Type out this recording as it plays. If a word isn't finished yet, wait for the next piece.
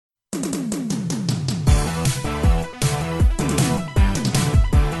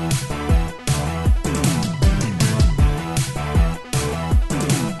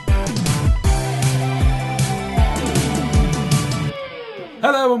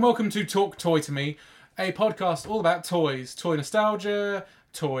Hello and welcome to Talk Toy to Me, a podcast all about toys, toy nostalgia,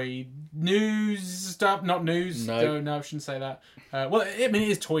 toy news stuff. Not news. No, I shouldn't say that. Well, I mean, it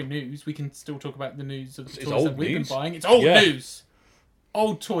is toy news. We can still talk about the news of the toys that we've been buying. It's old news.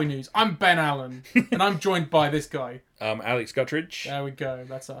 Old toy news. I'm Ben Allen, and I'm joined by this guy. Alex Guttridge. There we go.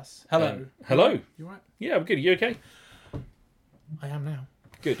 That's us. Hello. Hello. You alright? Yeah, I'm good. Are you okay? I am now.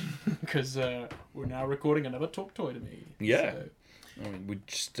 Good. Because we're now recording another Talk Toy to Me. Yeah. So. I mean, we're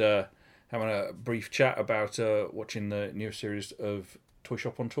just having a brief chat about watching the new series of Toy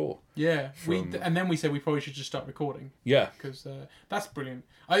Shop on Tour. Yeah. And then we said we probably should just start recording. Yeah. Because that's brilliant.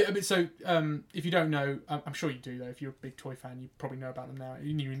 If you don't know, I'm sure you do though. If you're a big toy fan, you probably know about them now.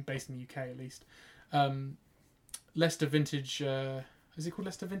 You're based in the UK at least. Leicester Vintage. Is it called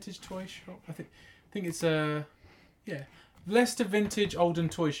Leicester Vintage Toy Shop? I think it's Leicester Vintage Oldham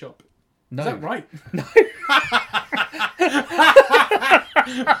Toy Shop. No. Is that right? No.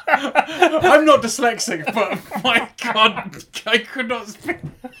 I'm not dyslexic, but my God, I could not speak.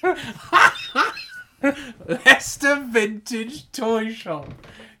 Leicester Vintage Toy Shop.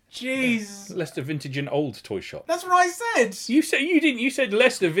 Jeez. Leicester Vintage and Old Toy Shop. That's what I said. You said you didn't. You said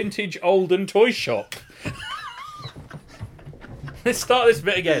Leicester Vintage Old and Toy Shop. Let's start this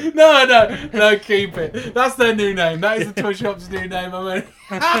bit again. No, keep it. That's their new name. That is the toy shop's new name.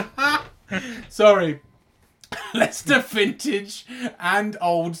 Sorry. Leicester Vintage and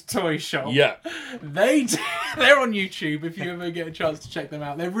Old Toy Shop. Yeah. They're on YouTube if you ever get a chance to check them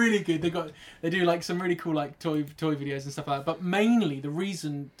out. They're really good. They do like some really cool like toy videos and stuff like that. But mainly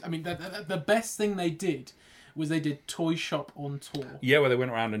the best thing they did was they did Toy Shop on Tour. Yeah, where they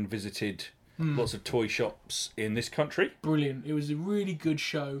went around and visited lots of toy shops in this country. Brilliant. It was a really good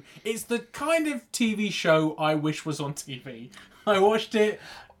show. It's the kind of TV show I wish was on TV. I watched it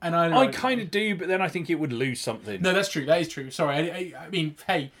and I kind of do, but then I think it would lose something. No, that's true. That is true. Sorry. I mean,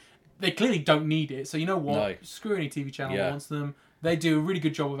 hey, they clearly don't need it. So you know what? No. Screw any TV channel wants them. They do a really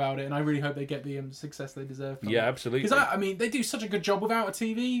good job without it, and I really hope they get the success they deserve. Yeah, absolutely. Because they do such a good job without a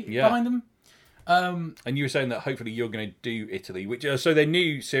TV behind them. And you were saying that hopefully you're going to do Italy, which so their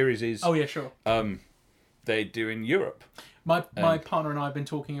new series is. Oh yeah, sure. They do in Europe. My partner and I have been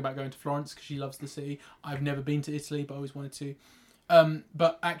talking about going to Florence because she loves the city. I've never been to Italy, but I always wanted to.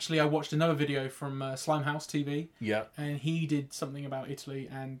 But actually, I watched another video from Slimehouse TV. Yeah. And he did something about Italy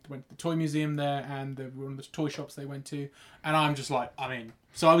and went to the toy museum there and one of the toy shops they went to. And I'm just like, I'm in.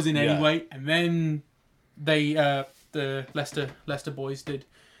 So I was in anyway. And then the Leicester boys did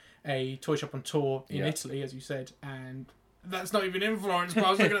a toy shop on tour in Italy, as you said. And that's not even in Florence, but I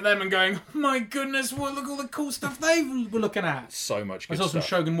was looking at them and going, oh my goodness, look at all the cool stuff they were looking at. So much good stuff. I saw some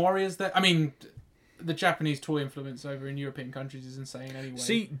stuff. Shogun Warriors there. I mean, the Japanese toy influence over in European countries is insane anyway.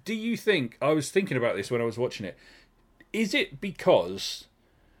 See, do you think... I was thinking about this when I was watching it. Is it because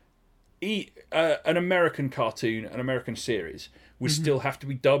an American cartoon, an American series, would still have to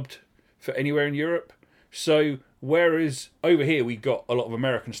be dubbed for anywhere in Europe? So, whereas over here we got a lot of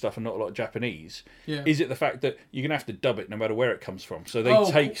American stuff and not a lot of Japanese, is it the fact that you're going to have to dub it no matter where it comes from? So they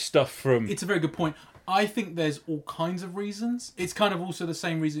take stuff from... It's a very good point. I think there's all kinds of reasons. It's kind of also the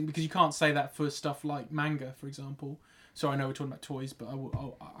same reason, because you can't say that for stuff like manga, for example. So I know we're talking about toys, but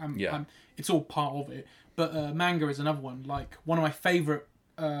it's all part of it. But manga is another one. Like, one of my favourite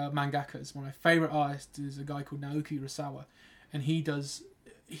mangakas, one of my favourite artists is a guy called Naoki Urasawa. And he's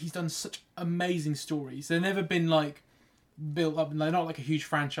done such amazing stories. They've never been like built up, and they're not like a huge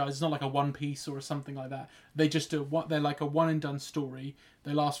franchise. It's not like a One Piece or something like that. They just do what they're like a one and done story.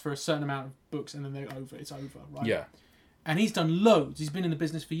 They last for a certain amount of books and then they're over. It's over, right? Yeah. And he's done loads. He's been in the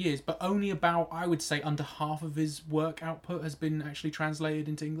business for years, but only about, I would say, under half of his work output has been actually translated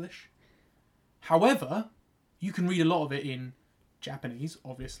into English. However, you can read a lot of it in Japanese,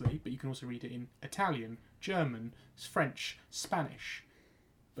 obviously, but you can also read it in Italian, German, French, Spanish,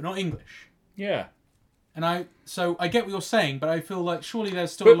 but not English. Yeah. And I get what you're saying, but I feel like surely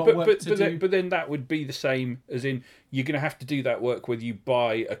there's still a lot of work to do. But then that would be the same as in you're going to have to do that work whether you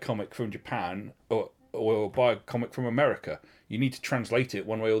buy a comic from Japan or buy a comic from America. You need to translate it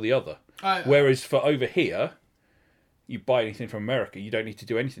one way or the other. Whereas for over here, you buy anything from America, you don't need to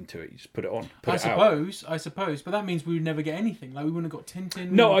do anything to it. You just put it on. I suppose, but that means we would never get anything. Like, we wouldn't have got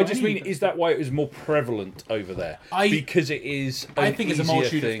Tintin. No, I just mean, is that why it was more prevalent over there? Because it is. I think it's a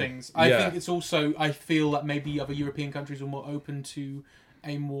multitude of things. I think it's also. I feel that maybe other European countries were more open to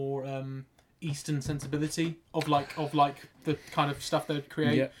a more Eastern sensibility of like the kind of stuff they'd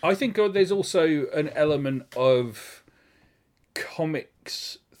create. Yeah, I think there's also an element of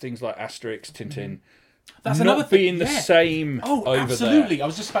comics, things like Asterix, Tintin. Mm-hmm. That's not another thing. Being the same over absolutely. there. I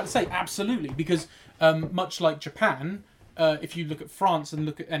was just about to say absolutely, because much like Japan, if you look at France and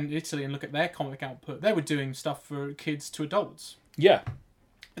Italy and look at their comic output, they were doing stuff for kids to adults. Yeah.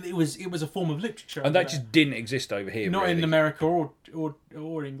 It was a form of literature, and that just didn't exist over here. Not really. in America or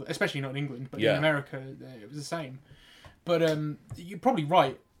England, especially not in England. But in America, it was the same. But you're probably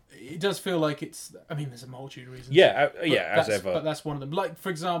right. It does feel like it's. I mean, there's a multitude of reasons. Yeah, as ever. But that's one of them. Like, for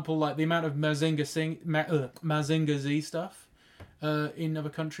example, like the amount of Mazinger Z stuff in other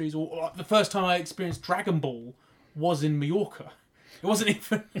countries, or the first time I experienced Dragon Ball was in Mallorca. It wasn't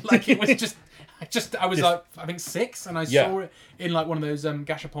even like it was just. I was like, I think 6, and I saw it in like one of those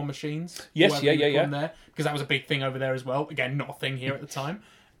Gashapon machines. Yes, yeah. There, because that was a big thing over there as well. Again, not a thing here at the time.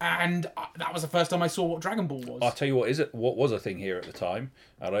 And that was the first time I saw what Dragon Ball was. I'll tell you what was a thing here at the time.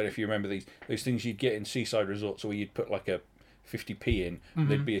 I don't know if you remember those things you'd get in seaside resorts where you'd put like a 50p in, and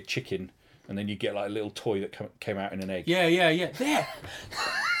there'd be a chicken, and then you'd get like a little toy that came out in an egg. Yeah. There.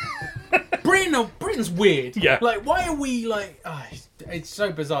 Britain's weird. Yeah. Like, why are we like... it's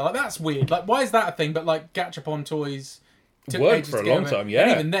so bizarre. Like, that's weird. Like, why is that a thing? But like, Gachapon toys... worked for a long time, yeah.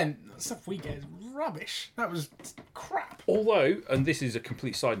 And even then, the stuff we get is rubbish. That was crap. Although, and this is a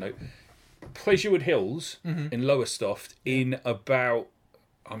complete side note, Pleasurewood Hills in Lowestoft in about,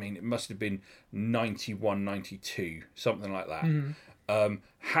 I mean, it must have been 91, 92, something like that,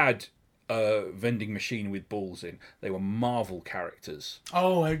 had a vending machine with balls in. They were Marvel characters.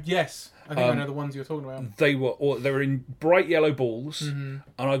 Oh, yes. I think I know the ones you're talking about. They were in bright yellow balls, and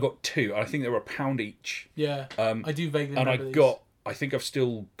I got 2. I think they were £1 each. Yeah, I do vaguely remember these. I think I've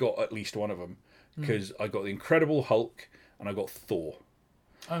still got at least one of them, because I got the Incredible Hulk and I got Thor.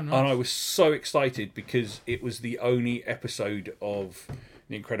 Oh, nice. And I was so excited because it was the only episode of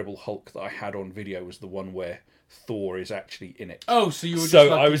the Incredible Hulk that I had on video was the one where Thor is actually in it. Oh, so you were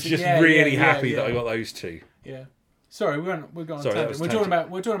just I was just really happy that I got those 2. Yeah. Sorry, we're going on tangent. We're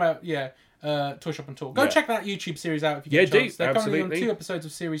talking about Toy Shop and Talk. Go check that YouTube series out if you get a chance. They're currently on 2 episodes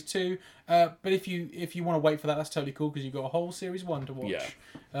of Series 2. But if you want to wait for that, that's totally cool because you've got a whole Series 1 to watch.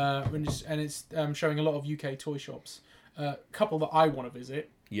 Yeah. And it's showing a lot of UK toy shops. A couple that I want to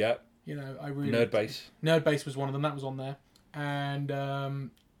visit. Yeah. You know, I really... Nerdbase was one of them. That was on there. And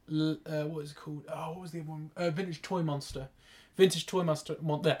what was it called? Oh, what was the other one? Vintage Toy Monster. Vintage Toy Monster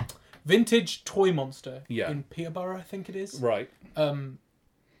in Peterborough, I think it is. Right.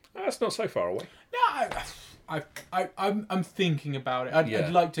 That's not so far away. No, I'm thinking about it.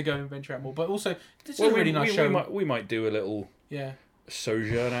 I'd like to go and venture out more, but also this is a really nice show. We might do a little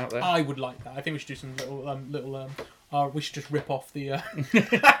sojourn out there. I would like that. I think we should do some little we should just rip off the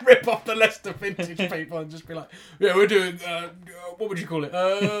Leicester vintage people and just be like, yeah, we're doing what would you call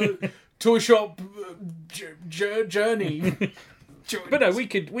it? Toy shop journey. But no, we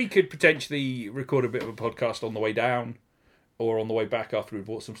could potentially record a bit of a podcast on the way down, or on the way back after we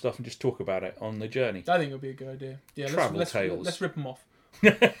bought some stuff, and just talk about it on the journey. I think it would be a good idea. Yeah, tales. Let's rip them off.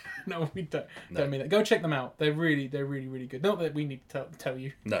 No, we don't mean that. Go check them out. They're really good. Not that we need to tell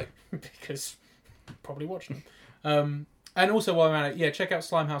you. No, because you probably watch them. And also while I'm at it, check out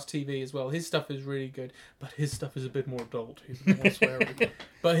Slimehouse TV as well. His stuff is really good, but his stuff is a bit more adult. He's more swearing.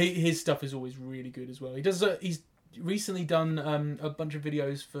 But his stuff is always really good as well. He's recently done a bunch of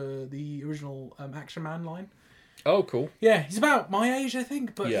videos for the original Action Man line. Oh, cool. Yeah, he's about my age, I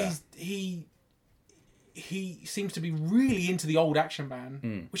think, but he seems to be really into the old Action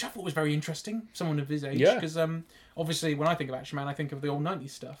Man, which I thought was very interesting. Someone of his age, because obviously when I think of Action Man, I think of the old 90s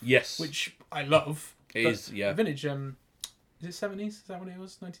stuff. Yes, which I love. It is, vintage. Is it 70s? Is that what it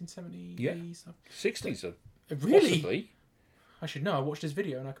was? 1970s? Yeah. 60s. Really? Possibly. I should know. I watched his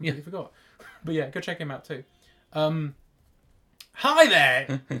video and I completely forgot. But yeah, go check him out too. Hi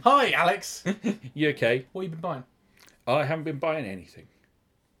there. Hi, Alex. You okay? What have you been buying? I haven't been buying anything.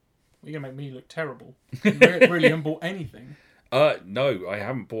 You're going to make me look terrible. You really haven't bought anything. No, I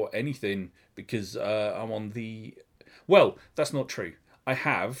haven't bought anything because I'm on the... Well, that's not true. I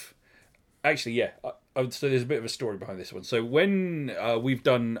have... Actually, yeah. So there's a bit of a story behind this one. So when we've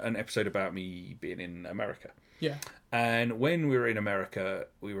done an episode about me being in America. Yeah. And when we were in America,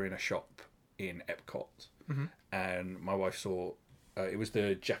 we were in a shop in Epcot. Mm-hmm. And my wife saw... it was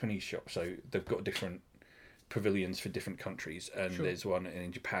the Japanese shop. So they've got different pavilions for different countries. And there's one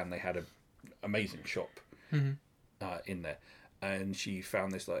in Japan. They had an amazing shop in there. And she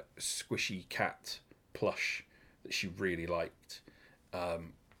found this like squishy cat plush that she really liked.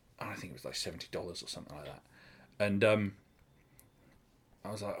 I think it was like $70 or something like that. And I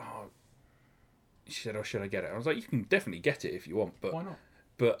was like, oh, she said, oh, should I get it? I was like, you can definitely get it if you want. But why not?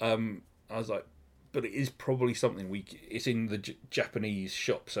 But I was like, but it is probably something it's in the Japanese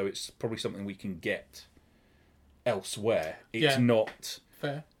shop, so it's probably something we can get elsewhere. It's not...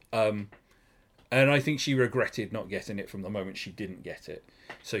 Fair. And I think she regretted not getting it from the moment she didn't get it.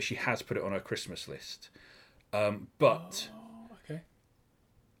 So she has put it on her Christmas list. But okay.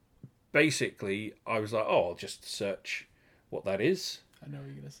 Basically, I was like, I'll just search what that is. I know what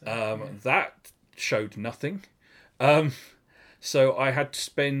you're going to say. That showed nothing. So I had to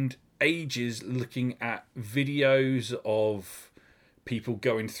spend ages looking at videos of people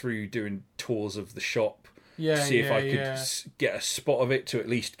going through doing tours of the shop. See if I could get a spot of it to at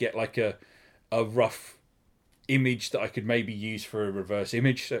least get like a rough image that I could maybe use for a reverse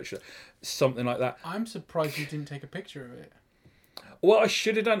image search, something like that. I'm surprised you didn't take a picture of it. Well, I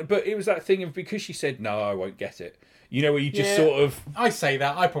should have done it, but it was that thing of, because she said, no, I won't get it. You know, where you just sort of... I say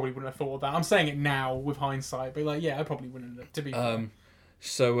that, I probably wouldn't have thought of that. I'm saying it now with hindsight, but like, yeah, I probably wouldn't have, to be fair.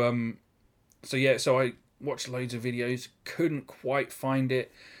 So I watched loads of videos, couldn't quite find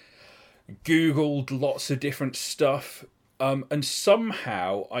it, Googled lots of different stuff, and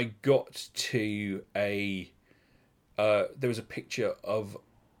somehow I got to there was a picture of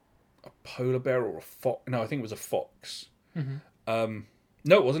a polar bear or a fox. No, I think it was a fox. Mm-hmm.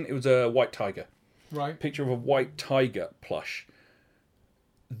 No, it wasn't. It was a white tiger. Right. Picture of a white tiger plush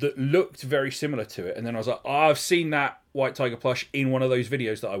that looked very similar to it. And then I was like, I've seen that white tiger plush in one of those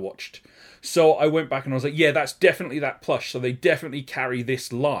videos that I watched. So I went back and I was like, yeah, that's definitely that plush. So they definitely carry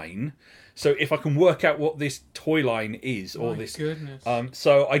this line. So if I can work out what this toy line is, or this... goodness.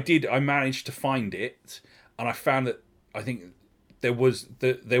 So I managed to find it, and I found that I think there was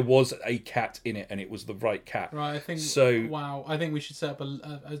a cat in it, and it was the right cat. Right, I think... So, wow, I think we should set up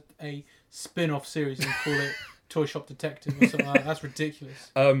a spin-off series and call it Toy Shop Detective or something like that. That's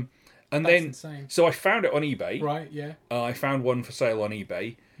ridiculous. And that's then... insane. So I found it on eBay. Right, yeah. I found one for sale on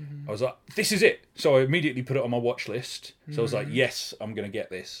eBay. Mm-hmm. I was like, this is it. So I immediately put it on my watch list. So I was like, yes, I'm going to get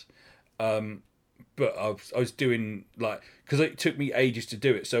this. But I was doing like, because it took me ages to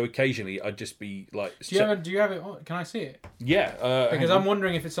do it, so occasionally I'd just be like, do you have it on? Can I see it? Yeah, because I'm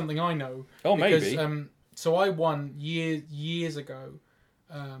wondering if it's something I know. Oh, because, maybe. So I won years ago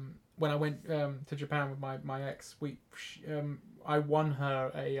when I went to Japan with my ex. I won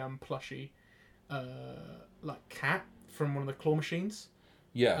her a plushie like cat from one of the claw machines.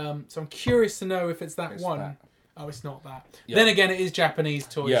 Yeah. So I'm curious to know if it's that one. That. Oh, it's not that. Yeah. Then again, it is Japanese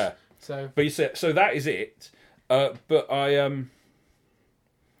toys. Yeah. So, but you said, so that is it. But I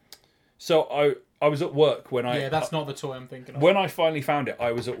I was at work when I... Yeah, that's not the toy I'm thinking of. When I finally found it,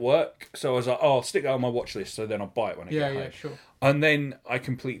 I was at work, so I was like, oh, I'll stick that on my watch list, so then I'll buy it when I get home. Yeah, sure. And then I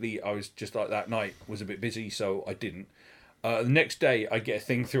was just like, that night was a bit busy, so I didn't. The next day, I get a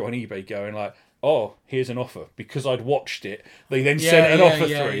thing through on eBay going like, oh, here's an offer. Because I'd watched it, they then sent an offer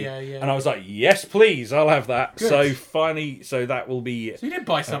through. And I was like, yes, please, I'll have that. Good. So finally, that will be... So you did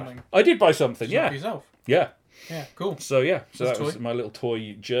buy something? I did buy something, yeah. For yourself? Yeah. Yeah, cool. So yeah, so that was my little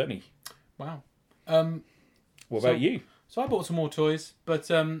toy journey. Wow. What about you? So I bought some more toys, but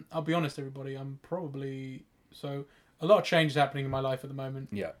I'll be honest, everybody, I'm probably... So a lot of change is happening in my life at the moment.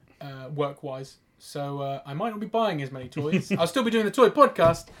 Yeah. Work-wise. So I might not be buying as many toys. I'll still be doing the toy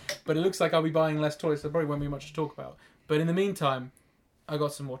podcast, but it looks like I'll be buying less toys, so there probably won't be much to talk about. But in the meantime, I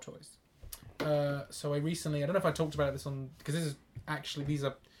got some more toys. So I recently... I don't know if I talked about this on... Because this is actually...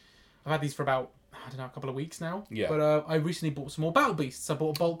 I've had these for about... I don't know, a couple of weeks now. Yeah. But I recently bought some more Battle Beasts. I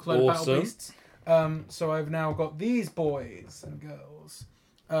bought a bulk load of Battle Beasts. So I've now got these boys and girls.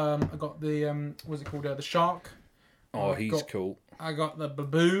 I got the what's it called? The shark. Oh, he's cool. I got the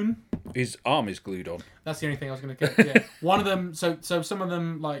baboon. His arm is glued on. That's the only thing I was going to get. Yeah. One of them. So some of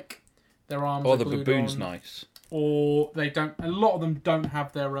them like their arms. Oh, are the glued baboon's on, nice. Or they don't. A lot of them don't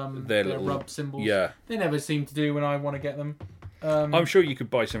have their little rub symbols. Yeah. They never seem to do when I want to get them. I'm sure you could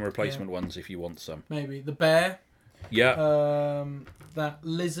buy some replacement ones if you want some. Maybe the bear. Yeah. That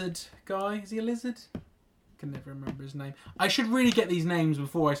lizard guy. Is he a lizard? I can never remember his name. I should really get these names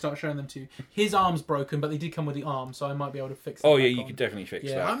before I start showing them to you. His arm's broken, but they did come with the arm, so I might be able to fix that. Oh, yeah, you could definitely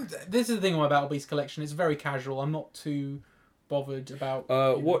fix that. This is the thing with my Battle Beast collection. It's very casual. I'm not too bothered about...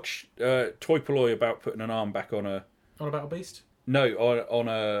 watch Toy Polloi about putting an arm back on a... On a Battle Beast? No, on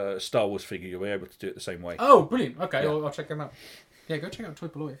a Star Wars figure. You'll be able to do it the same way. Oh, brilliant. Okay, yeah. I'll check them out. Yeah, go check out Toy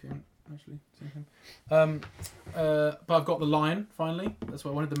Polloi if you haven't actually seen him. But I've got the lion, finally. That's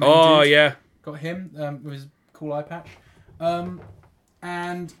what I wanted. The main dude. Yeah. Got him with his cool eye patch.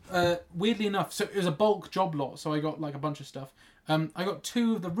 And weirdly enough, so it was a bulk job lot, so I got like a bunch of stuff. I got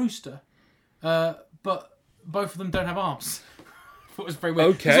 2 of the rooster, but both of them don't have arms. It was very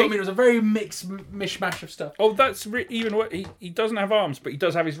weird. Okay. So, I mean, it was a very mixed mishmash of stuff. Oh, that's even what he doesn't have arms, but he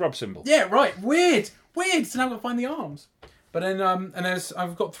does have his rub symbol. Yeah, right. Weird. So now I've got to find the arms. But then,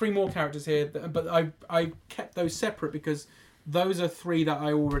 I've got 3 more characters here, but I kept those separate because those are 3 that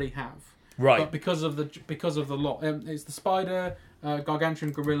I already have. Right. But because of the lot, it's the spider,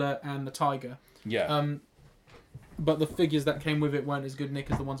 gargantuan gorilla, and the tiger. Yeah. But the figures that came with it weren't as good,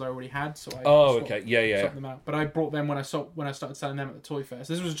 Nick, as the ones I already had. So I swapped them out. But I brought them when I started selling them at the Toy Fair.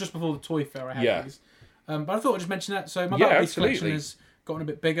 So this was just before the Toy Fair I had these. But I thought I'd just mention that. So my Battle Beast collection has gotten a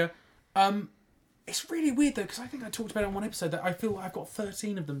bit bigger. It's really weird though, because I think I talked about it on one episode that I feel like I've got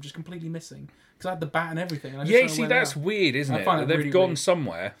 13 of them just completely missing. Because I had the bat and everything. And you see, that's weird, isn't it? They've really gone weird.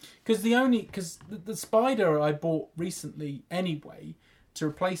 Somewhere. Because the spider I bought recently anyway to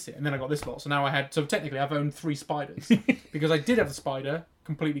replace it, and then I got this lot. So now so technically I've owned 3 spiders because I did have the spider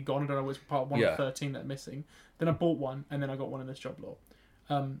completely gone. I don't know which part one of 13 that are missing. Then I bought one, and then I got one in this job lot.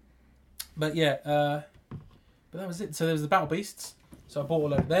 But that was it. So there was the Battle Beasts. So I bought a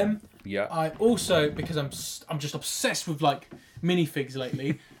load of them. Yeah. I also, because I'm just obsessed with like minifigs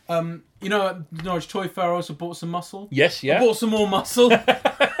lately. You know, at Norwich Toy Fair, I also bought some muscle. Yes, yeah. I bought some more muscle.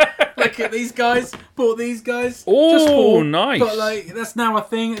 Look at these guys. Bought these guys. Oh, nice. But like, that's now a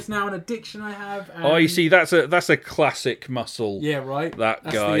thing. It's now an addiction I have. Oh, you see, that's a classic muscle. Yeah, right.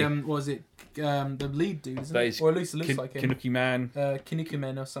 That's guy. The, what was it? The lead dude, isn't it? Or at least it looks like him. Kanuki Man. Kanuki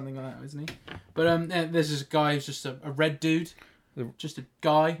Man or something like that, isn't he? But there's this guy who's just a red dude. Just a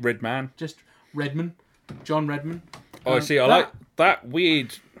guy. Red Man. Just Redman. John Redman. Oh, I see. I like that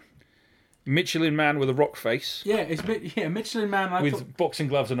weird Michelin Man with a rock face. Yeah, Michelin Man. With boxing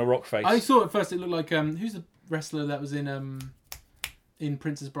gloves and a rock face. I thought at first it looked like who's the wrestler that was in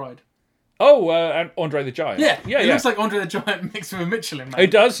Princess Bride? Oh, and Andre the Giant. Yeah, it looks like Andre the Giant mixed with a Michelin Man.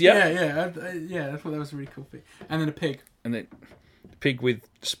 It does, yeah. Yeah. I thought that was a really cool thing. And then a pig. And then pig with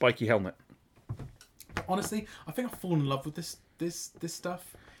spiky helmet. Honestly, I think I've fallen in love with this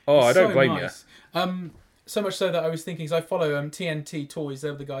stuff. Oh, I don't blame you. So much so that I was thinking, because I follow TNT Toys.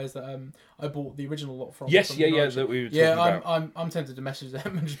 They're the guys that I bought the original lot from. Yes, that we were talking about. I'm tempted to message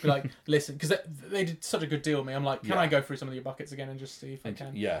them and just be like, listen, because they did such a good deal with me. I'm like, can I go through some of your buckets again and just see if I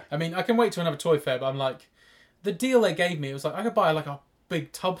can? Yeah. I mean, I can wait till another Toy Fair, but I'm like, the deal they gave me, it was like I could buy like a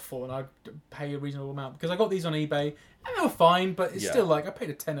big tub full and I'd pay a reasonable amount, because I got these on eBay and they were fine, but it's still like I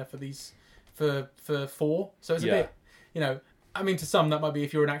paid a tenner for these for 4, so it's a bit, you know. I mean, to some that might be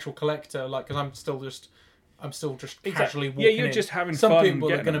if you're an actual collector, like, because I'm still just casually walking in. Yeah, you're just having some fun. Some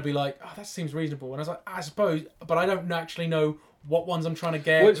people are going to be like, oh, that seems reasonable. And I was like, I suppose, but I don't actually know what ones I'm trying to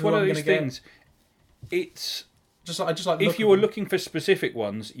get. Well, it's one of those things. It's I just like if you were looking for specific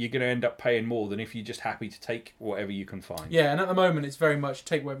ones, you're going to end up paying more than if you're just happy to take whatever you can find. Yeah, and at the moment it's very much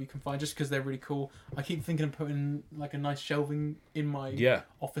take whatever you can find, just because they're really cool. I keep thinking of putting like a nice shelving in my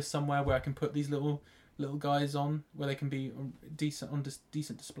office somewhere where I can put these little guys on, where they can be decent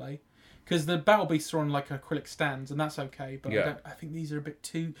display. Because the Battle Beasts are on like acrylic stands, and that's okay. But I think these are a bit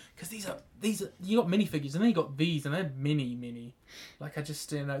too. Because these are you got minifigures, and then you got these, and they're mini. Like I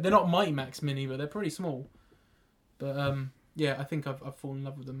just they're not Mighty Max mini, but they're pretty small. But I think I've fallen in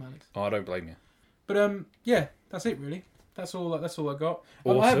love with them, Alex. Oh, I don't blame you. But that's it really. That's all I got.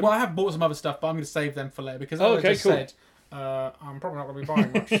 Awesome. I have bought some other stuff, but I'm going to save them for later because as I just said, I'm probably not going to be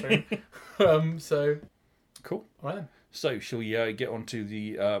buying much soon. So cool. All right then. So, shall we get on to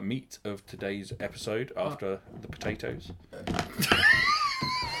the meat of today's episode after the potatoes?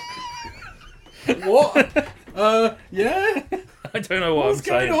 What? Yeah? I don't know what's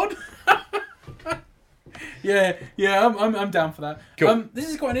going on. Yeah, I'm down for that. Cool. This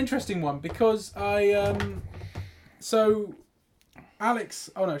is quite an interesting one because so Alex.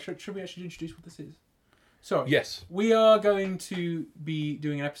 Oh no, should we actually introduce what this is? Sorry. Yes. We are going to be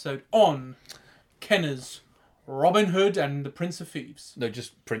doing an episode on Kenner's Robin Hood and the Prince of Thieves. No,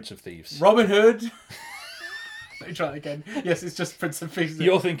 just Prince of Thieves. Robin Hood. Let me try it again. Yes, it's just Prince of Thieves.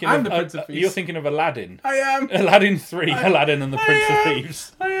 You're thinking of Prince of Thieves. You're thinking of Aladdin. I am. Aladdin 3, Aladdin and the Prince of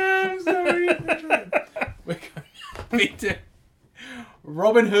Thieves. I am, sorry. We're going to be doing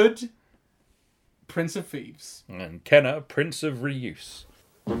Robin Hood, Prince of Thieves. And Kenner, Prince of Reuse.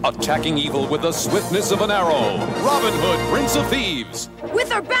 Attacking evil with the swiftness of an arrow. Robin Hood, Prince of Thieves.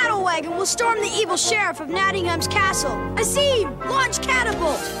 With our battle wagon, we'll storm the evil sheriff of Nottingham's castle. Asim, launch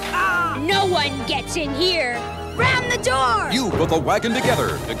catapult. No one gets in here. Ram the door. You put the wagon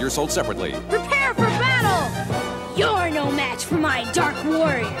together, and you're sold separately. Prepare for battle. You're no match for my dark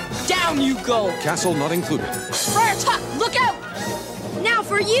warrior. Down you go. Castle not included. Friar Tuck, look out. Now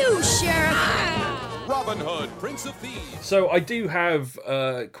for you, Sheriff. Robin Hood, Prince of Thieves. So I do have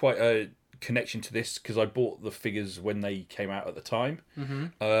quite a connection to this because I bought the figures when they came out at the time.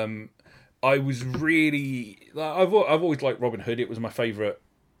 Mm-hmm. I was really... I've always liked Robin Hood. It was my favourite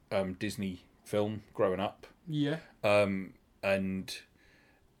Disney film growing up. Yeah. And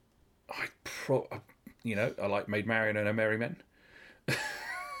I like Maid Marian and Her Merry Men.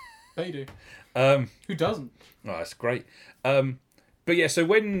 They do. Who doesn't? Oh, that's great. But yeah, so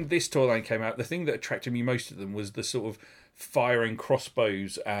when this toy line came out, the thing that attracted me most to them was the sort of firing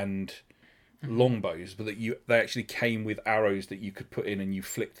crossbows and longbows, but that they actually came with arrows that you could put in, and you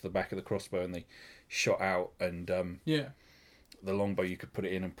flicked the back of the crossbow and they shot out. And the longbow, you could put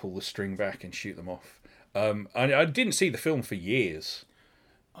it in and pull the string back and shoot them off. I didn't see the film for years.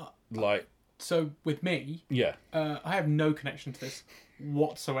 So with me, I have no connection to this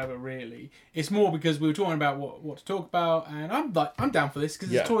whatsoever, really. It's more because we were talking about what to talk about, and I'm down for this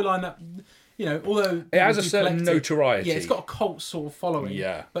because it's a toy line that, although it has a certain notoriety, it's got a cult sort of following,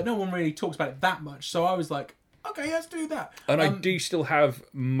 but no one really talks about it that much. So I was like, okay, let's do that. And I do still have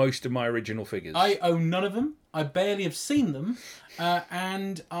most of my original figures. I own none of them. I barely have seen them.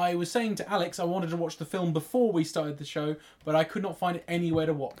 And I was saying to Alex, I wanted to watch the film before we started the show, but I could not find it anywhere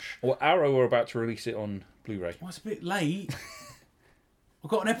to watch. Well, Arrow are about to release it on Blu-ray. Well, it's a bit late. I've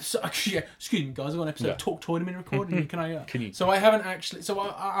got an episode. Actually, excuse me, guys. I've got an episode of Talk Toyman recording. Can I? So I haven't actually. So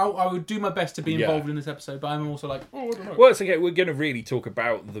I would do my best to be involved in this episode, but I'm also like, I don't know. Well, it's okay. We're going to really talk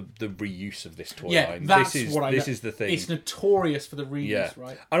about the reuse of this toy line. That's this is the thing. It's notorious for the reuse,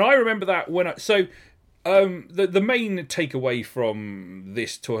 right? And I remember that when the main takeaway from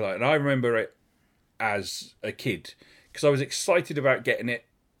this toy line, and I remember it as a kid because I was excited about getting it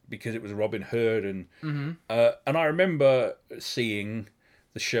because it was Robin Hood, and I remember seeing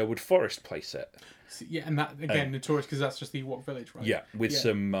the Sherwood Forest playset. Yeah, and that again notorious because that's just the Ewok Village, right? Yeah, with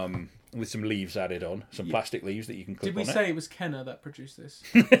some leaves added on, some plastic leaves that you can clip on. Did we say it was Kenner that produced this?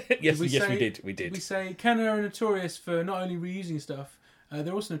 Yes, we did. Did we say Kenner are notorious for not only reusing stuff,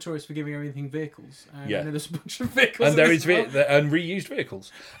 they're also notorious for giving everything vehicles. And there's a bunch of vehicles. And there is and reused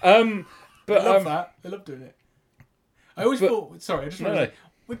vehicles. But I love that. I love doing it. I always thought. Sorry, I just realized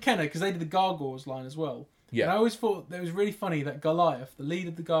with Kenner because they did the Gargoyles line as well. Yeah. And I always thought that it was really funny that Goliath, the leader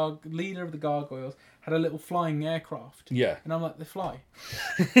of the Gargoyles, had a little flying aircraft. Yeah. And I'm like, they fly.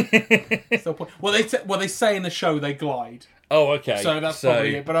 Well, they say in the show they glide. Oh, okay. So that's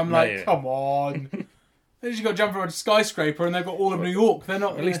probably it. But I'm like, come on. They just got to jump from a skyscraper and they've got all of New York. They're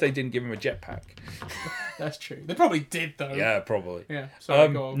not. At least they didn't give him a jetpack. That's true. They probably did though. Yeah, probably. Yeah. Sorry,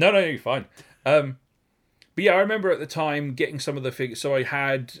 go on. No, you're fine. But yeah, I remember at the time getting some of the figures. So I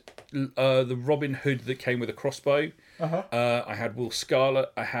had the Robin Hood that came with a crossbow. I had Will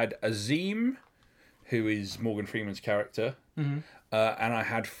Scarlet. I had Azim, who is Morgan Freeman's character. And I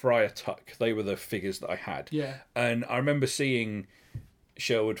had Friar Tuck. They were the figures that I had. Yeah. And I remember seeing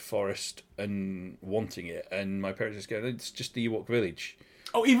Sherwood Forest and wanting it. And my parents just go, it's just the Ewok Village.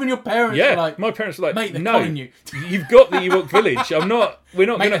 Oh, even your parents were like... my parents were like, mate, they're no, calling you. You've got the Ewok Village. We're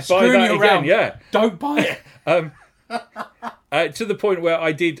not going to buy that again. Yeah. Don't buy it. To the point where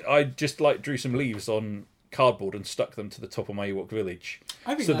I just like drew some leaves on cardboard and stuck them to the top of my Ewok Village.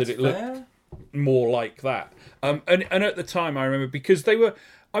 I think so that's that it fair. looked more like that. And at the time I remember, because they were...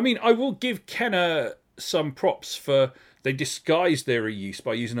 I mean, I will give Kenner some props for... They disguised their reuse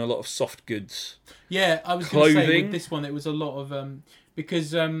by using a lot of soft goods. Yeah, I was going to say with this one, it was a lot of...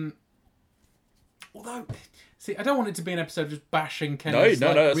 because, although... See, I don't want it to be an episode just bashing Kenner's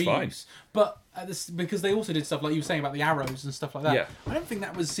No, that's reuse, fine. But because they also did stuff like you were saying about the arrows and stuff like that. Yeah. I don't think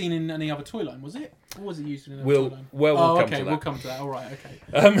that was seen in any other toy line, was it? Or was it used in another toy line? We'll come to that. We'll come to that. All right, okay.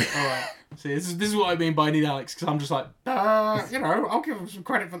 All right. See, this is what I mean by I need Alex, because I'm just like, I'll give him some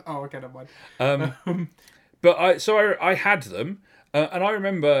credit for... Oh, okay, never mind. But I had them, and I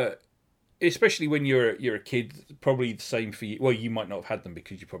remember... Especially when you're a kid, probably the same for you. Well, you might not have had them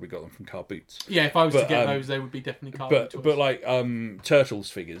because you probably got them from Car Boots. Yeah, if I was to get those, they would be definitely Car Boots. But like Turtles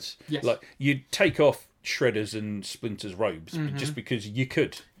figures, yes. Like you'd take off Shredder's and Splinter's robes just because you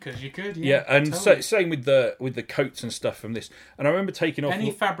could. Because you could, yeah. And totally. Same with the coats and stuff from this. And I remember taking off any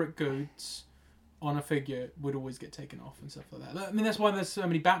fabric goods on a figure would always get taken off and stuff like that. I mean, that's why there's so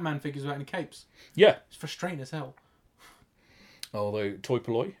many Batman figures without any capes. Yeah, it's frustrating as hell. Although Toy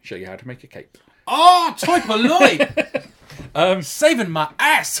Polloi show you how to make a cape. Oh, Toy Polloi! Saving my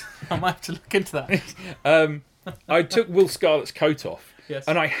ass! I might have to look into that. I took Will Scarlet's coat off. Yes.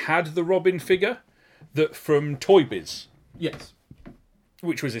 And I had the Robin figure from Toy Biz. Yes.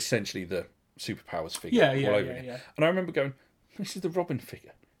 Which was essentially the Superpowers figure. Yeah. And I remember going, this is the Robin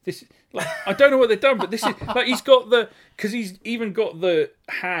figure. This is, like, I don't know what they've done, but this is... Like, he's got the... Because he's even got the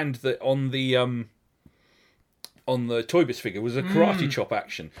hand that on the Toy Biz figure was a karate chop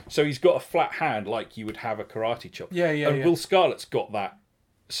action. So he's got a flat hand like you would have a karate chop. Yeah. And Will Scarlet's got that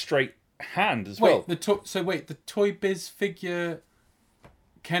straight hand as well. The Toy Biz figure...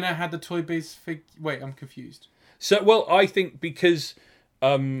 Kenner had the Toy Biz figure... Wait, I'm confused. So, well, I think because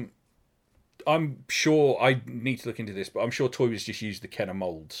the I'm sure I need to look into this, but I'm sure Toy Biz just used the Kenner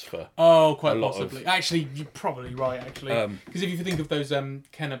molds for. Oh, quite possibly. Actually, you're probably right. Actually, because if you think of those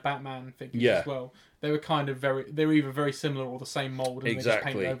Kenner Batman figures as well, they were kind of they were either very similar or the same mold, and they just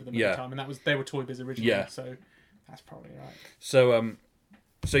painted over them at the time, and they were Toy Biz originally. Yeah. So that's probably right. So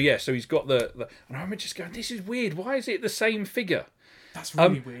so he's got the and I remember just going, this is weird. Why is it the same figure? That's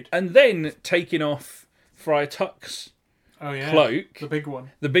really weird. And then taking off Friar Tuck's cloak, the big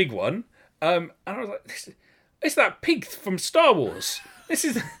one. And I was like, it's that pig from Star Wars. It's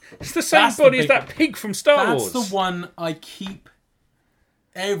the same body as that pig from Star Wars. That's the one I keep.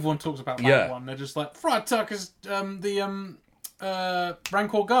 Everyone talks about that one. They're just like, Friar Tuck is the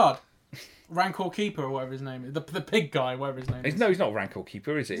Rancor guard. Rancor Keeper, or whatever his name is. The pig guy, whatever his name is. No, he's not Rancor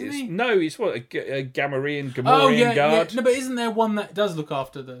Keeper, is it? No, it's what, a Gamorrean guard? Yeah. No, but isn't there one that does look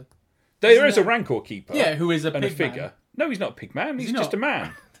after the... There is a Rancor Keeper. Yeah, who is a pig figure. Man. No, he's not a pig man. He's just a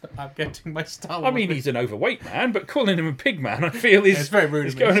man. I'm getting my Star Wars. I mean, he's an overweight man, but calling him a pig man, I feel it's very rude.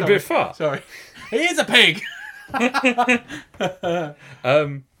 He's going a bit far. Sorry. He is a pig!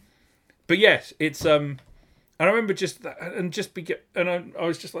 But yes, it's... And I remember I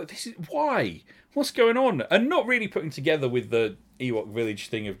was just like, this is... Why? What's going on? And not really putting together with the Ewok Village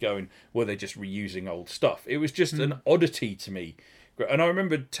thing of going, well, they're just reusing old stuff. It was just an oddity to me. And I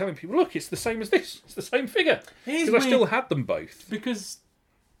remember telling people, look, it's the same as this. It's the same figure. Because I still had them both. Because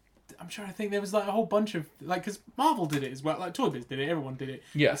I'm trying to think, there was like a whole bunch of... Like, because Marvel did it as well. Like, Toy Biz did it. Everyone did it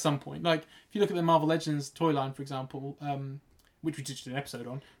at some point. Like, if you look at the Marvel Legends toy line, for example, which we did an episode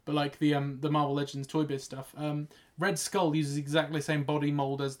on, but like the Marvel Legends Toy Biz stuff, Red Skull uses exactly the same body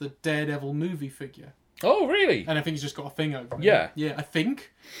mold as the Daredevil movie figure. Oh, really? And I think he's just got a thing over it. Yeah. Yeah, I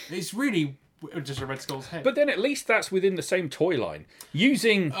think. It's really... just a Red Skull's head. But then at least that's within the same toy line.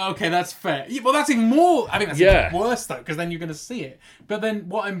 Using... Okay, that's fair. Yeah, well, that's even more... I think that's even worse, though, because then you're going to see it. But then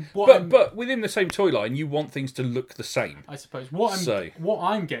But within the same toy line, you want things to look the same. I suppose. What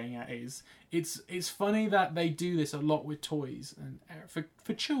I'm getting at is, it's funny that they do this a lot with toys and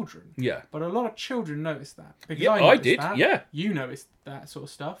for children. Yeah. But a lot of children notice that. Because yeah, I did. That. Yeah. You noticed that sort of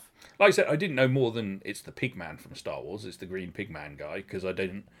stuff. Like I said, I didn't know more than it's the Pigman from Star Wars. It's the green Pigman guy, because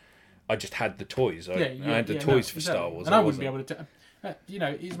I just had the toys. I had the toys for Star Wars. And I wouldn't be able to...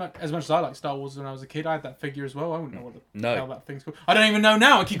 as much as I like Star Wars when I was a kid, I had that figure as well. I wouldn't know what the hell that thing's called. I don't even know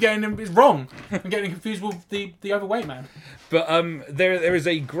now. I keep getting it wrong. I'm getting confused with the overweight man. But there is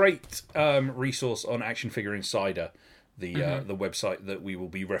a great resource on Action Figure Insider, the website that we will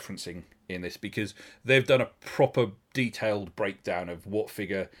be referencing in this, because they've done a proper detailed breakdown of what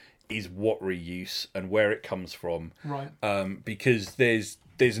figure is what reuse and where it comes from. Right. Because there's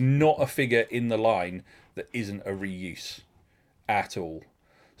not a figure in the line that isn't a reuse at all.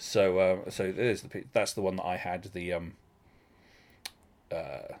 So that's the one that I had, the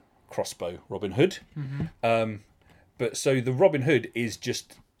crossbow Robin Hood. Mm-hmm. But so the Robin Hood is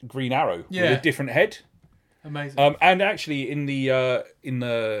just Green Arrow with a different head. Amazing. And actually in the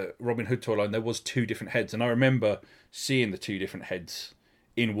Robin Hood toy line there was two different heads, and I remember seeing the two different heads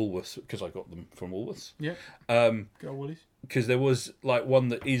in Woolworths because I got them from Woolworths. Yeah. Good old Woolies. Because there was like one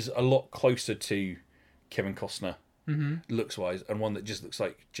that is a lot closer to Kevin Costner looks wise, and one that just looks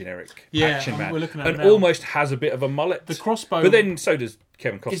like generic action man, we're looking at and almost has a bit of a mullet. The crossbow, but then so does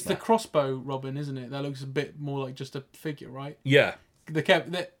Kevin Costner. It's the crossbow Robin, isn't it? That looks a bit more like just a figure, right? Yeah.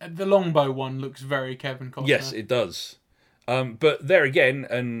 The longbow one looks very Kevin Costner. Yes, it does. But there again,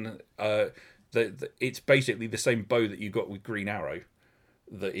 and it's basically the same bow that you got with Green Arrow.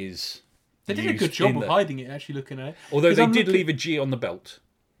 That is. They did a good job of hiding it. Actually, looking at it. Although they did leave a G on the belt.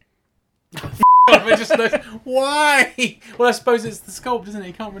 Why? Well, I suppose it's the sculpt, isn't it?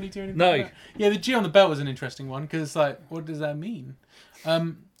 You can't really do anything. No. Like that. Yeah, the G on the belt was an interesting one because it's like, what does that mean?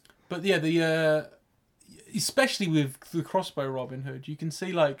 But yeah, especially with the crossbow Robin Hood, you can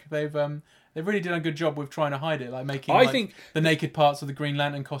see like they've really done a good job with trying to hide it, like making the naked parts of the Green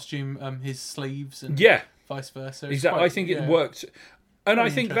Lantern costume his sleeves and vice versa. Exactly. I think it worked. And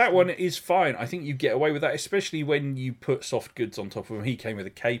I think that one is fine. I think you get away with that, especially when you put soft goods on top of him. He came with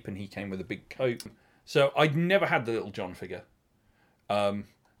a cape and he came with a big coat. So I'd never had the Little John figure. But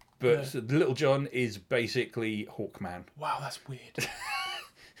the Little John is basically Hawkman. Wow, that's weird.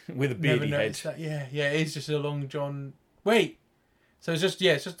 With a beardy head. That. Yeah, it is just a Long John. Wait. So it's just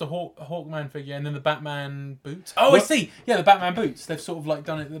the Hawkman figure and then the Batman boots. Oh, I see. Yeah, the Batman boots. They've sort of like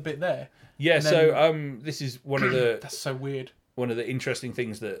done it a bit there. Yeah, then, this is one of the... That's so weird. One of the interesting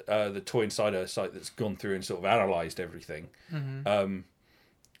things that the Toy Insider site that's gone through and sort of analysed everything,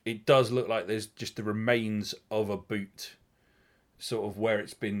 it does look like there's just the remains of a boot, sort of where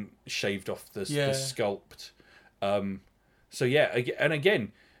it's been shaved off the sculpt. So yeah, and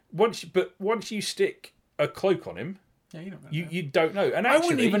again, once you stick a cloak on him, yeah, you don't know. And actually, I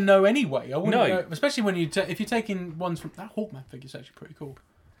wouldn't even know anyway. I wouldn't know, especially when if you're taking ones from that Hawkman figure. Is actually pretty cool.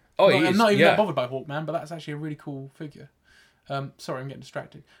 Oh, I'm not even that bothered by Hawkman, but that's actually a really cool figure. Sorry, I'm getting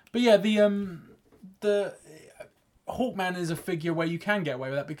distracted. But yeah, the Hawkman is a figure where you can get away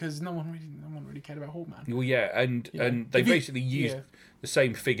with that because no one really cared about Hawkman. Well, yeah, and they basically used the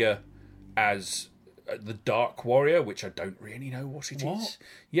same figure as the Dark Warrior, which I don't really know what it is.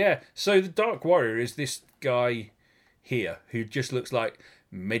 Yeah, so the Dark Warrior is this guy here who just looks like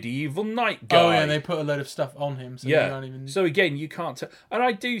medieval knight guy. Oh yeah, they put a load of stuff on him. So you don't even... So again, you can't tell. And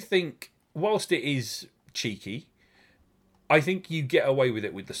I do think, whilst it is cheeky, I think you get away with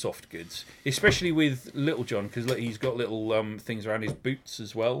it with the soft goods, especially with Little John, because he's got little things around his boots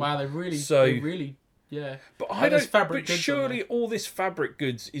as well. Wow, they really, yeah. But I don't. But surely all this fabric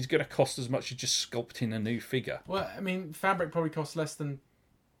goods is going to cost as much as just sculpting a new figure. Well, I mean, fabric probably costs less than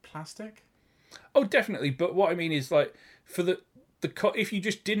plastic. Oh, definitely. But what I mean is, like, for the if you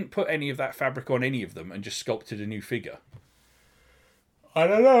just didn't put any of that fabric on any of them and just sculpted a new figure, I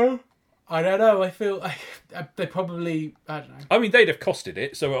don't know. I feel they probably... I don't know. I mean, they'd have costed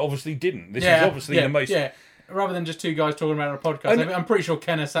it, so it obviously didn't. This is obviously the most... Yeah, rather than just two guys talking about it on a podcast. I'm pretty sure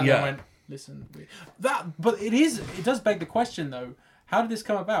Kenner sat there and went, listen... But it does beg the question, though. How did this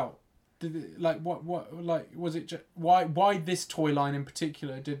come about? Was it just... Why this toy line in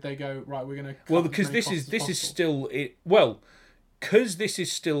particular did they go, right, we're going to... Well, because this is still... Because this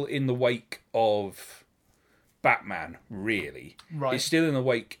is still in the wake of... Batman, really. Right. It's still in the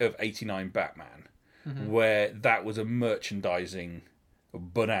wake of 89 Batman, where that was a merchandising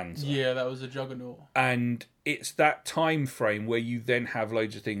bonanza. Yeah, that was a juggernaut. And it's that time frame where you then have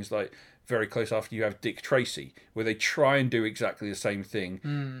loads of things like very close after you have Dick Tracy, where they try and do exactly the same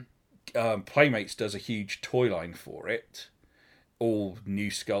thing. Playmates does a huge toy line for it. All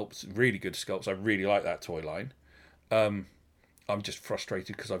new sculpts, really good sculpts. I really like that toy line. I'm just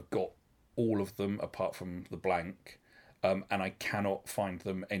frustrated because I've got all of them apart from the blank, and I cannot find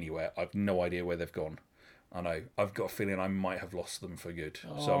them anywhere. I've no idea where they've gone. I know. I've got a feeling I might have lost them for good.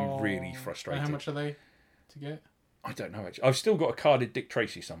 So I'm really frustrated. And how much are they to get? I don't know, actually. I've still got a carded Dick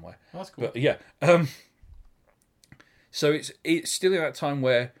Tracy somewhere. Oh, that's cool. But yeah. So it's still in that time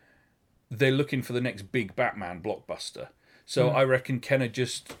where they're looking for the next big Batman blockbuster. So I reckon Kenner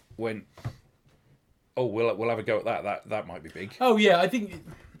just went, oh, we'll have a go at that. That might be big. Oh, yeah. I think...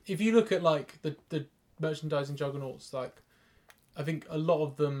 If you look at like the merchandising juggernauts, like I think a lot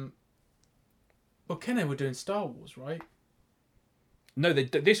of them. Well, Kenner were doing Star Wars, right? No,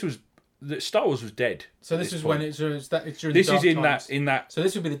 Star Wars was dead. So this is when it's during this the dark is in that. So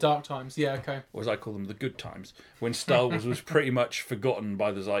this would be the dark times, yeah, okay. Or as I call them, the good times, when Star Wars was pretty much forgotten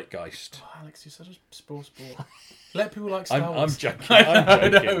by the zeitgeist. Oh, Alex, you're such a sport. Let people like Star Wars. I'm joking. I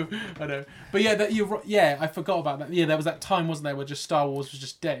know. But yeah, you're right. Yeah, I forgot about that. Yeah, there was that time, wasn't there, where just Star Wars was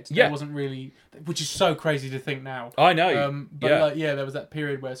just dead. Yeah. There wasn't really, which is so crazy to think now. I know. But there was that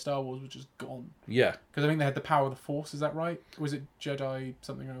period where Star Wars was just gone. Yeah. Because I think they had the power of the Force. Is that right? Or was it Jedi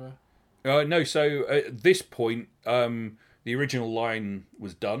something or other? No. So at this point, the original line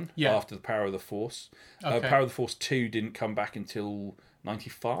was done after the Power of the Force. Okay. Power of the Force 2 didn't come back until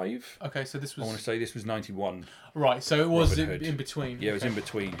 95. Okay, so this was... I want to say this was 91. Right, so it was in between. Yeah, it was in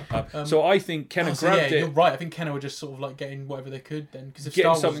between. So I think Kenner grabbed it. You're right. I think Kenner were just sort of like getting whatever they could then. Because if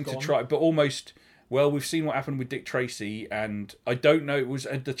getting Star Wars something to try, but almost... Well, we've seen what happened with Dick Tracy, and I don't know,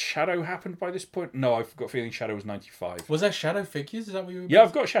 the Shadow happened by this point? No, I've got a feeling Shadow was 95. Was there Shadow figures? Is that what you were... Yeah,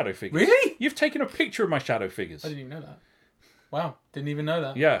 I've got Shadow figures. Really? You've taken a picture of my Shadow figures. I didn't even know that. Wow, didn't even know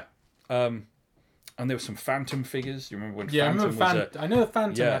that. Yeah. And there were some Phantom figures. You remember when Phantom was I know the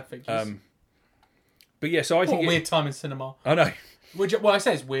Phantom had figures. But yeah, so I think... What a weird time in cinema. I know. Well, I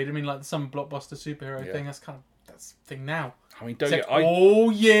say it's weird. I mean, like some blockbuster superhero thing, that's the thing now. I mean,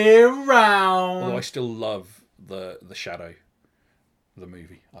 all year round. Although I still love the Shadow, the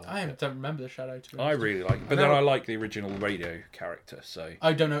movie. I don't remember the Shadow. I really like it. But then I like the original radio character, so...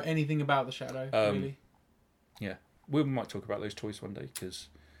 I don't know anything about the Shadow, really. Yeah. We might talk about those toys one day, because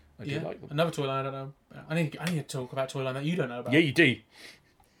I do like them. Another toy line I don't know. I need to talk about a toy line that you don't know about. Yeah, you do.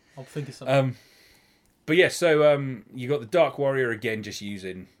 I'll think of something. But yeah, so you got the Dark Warrior again, just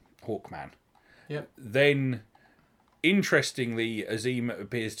using Hawkman. Yep. Then, interestingly, Azim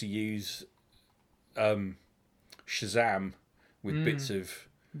appears to use Shazam with bits of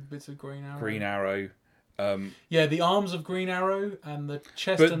Green Arrow. Green Arrow. Yeah, the arms of Green Arrow and the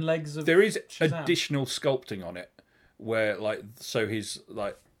chest and legs of there is Shazam. Additional sculpting on it, where his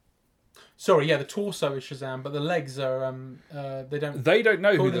Sorry, yeah, the torso is Shazam, but the legs are they don't. They don't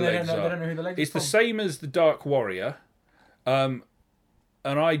know who the legs are. They don't know who the legs are. It's the same as the Dark Warrior,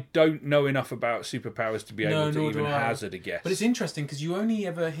 And I don't know enough about superpowers to be able to even hazard a guess. But it's interesting because you only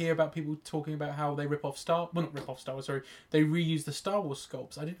ever hear about people talking about how they rip off not rip off Star Wars. Sorry, they reuse the Star Wars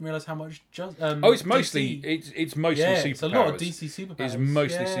sculpts. I didn't realize how much. It's mostly superpowers. It's a lot of DC superpowers. It's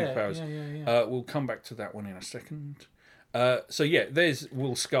mostly superpowers. Yeah. We'll come back to that one in a second. There's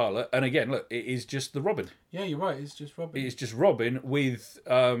Will Scarlet, and again, look, it is just the Robin. Yeah, you're right. It's just Robin. It's just Robin with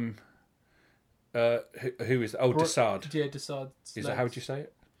who is Desard? Yeah, Desard. Is that how would you say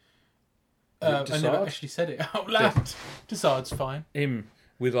it? I never actually said it out loud. Desard's fine. Him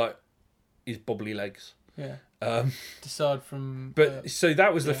with like his bobbly legs. Yeah. Desard from. But so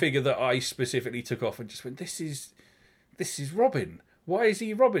that was the figure that I specifically took off and just went, This is Robin. Why is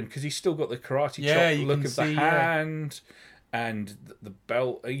he Robin? Because he's still got the karate chop look of the hand. And the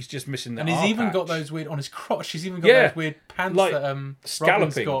belt, he's just missing the. And he's even got those weird on his crotch. He's even got those weird pants like that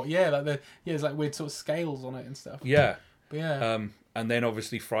scalloping. Robin's got. There's like weird sort of scales on it and stuff. Yeah, but yeah. And then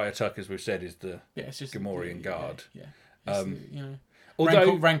obviously Friar Tuck, as we've said, is the it's just Gamorrean guard. Yeah.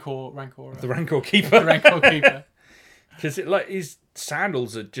 Although Rancor, the Rancor keeper, the Rancor keeper, because his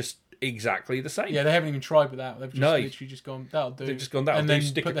sandals are just exactly the same. Yeah, they haven't even tried with that. They've just literally just gone. That'll do. They've just gone. That'll do.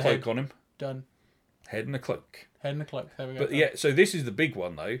 Stick a cloak on him. Done. Head and a cloak. Head and a cloak. There we go. But so this is the big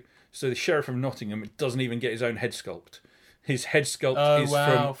one though. So the Sheriff of Nottingham doesn't even get his own head sculpt. His head sculpt is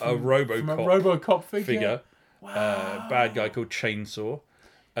from a RoboCop figure. Wow. Bad guy called Chainsaw,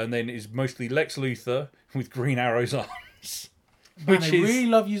 and then is mostly Lex Luthor with Green Arrow's arms. They really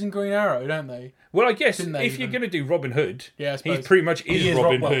love using Green Arrow, don't they? Well, I guess if you're going to do Robin Hood, he pretty much is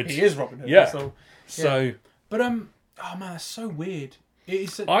Robin Hood. He is Robin Hood. Yeah. But oh man, that's so weird.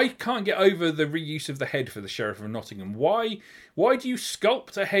 I can't get over the reuse of the head for the Sheriff of Nottingham. Why do you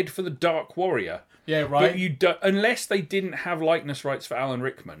sculpt a head for the Dark Warrior? Yeah, right. But you don't, unless they didn't have likeness rights for Alan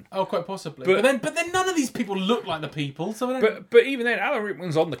Rickman. Oh, quite possibly. But then none of these people look like the people. So but even then, Alan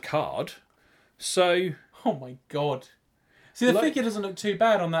Rickman's on the card. So oh my god. See, the figure doesn't look too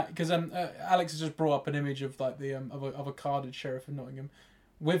bad on that because Alex has just brought up an image of like the of a carded Sheriff of Nottingham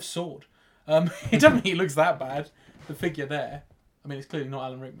with sword. It doesn't mean he looks that bad. The figure there. I mean, it's clearly not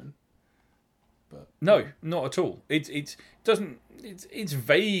Alan Rickman. But no, not at all. It's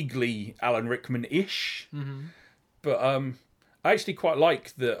vaguely Alan Rickman-ish. Mm-hmm. But I actually quite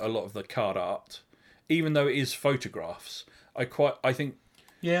like a lot of the card art, even though it is photographs. I think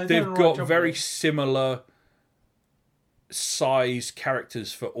they've got very similar size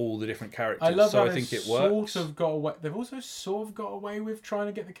characters for all the different characters. I love so I think it works. They've also sort of got away with trying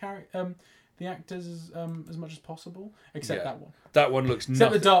to get the actors as much as possible, except that one. That one looks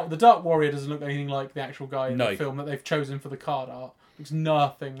nothing. Except the Dark Warrior doesn't look anything like the actual guy in the film that they've chosen for the card art. Looks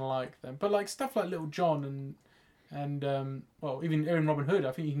nothing like them. But like stuff like Little John and even Robin Hood,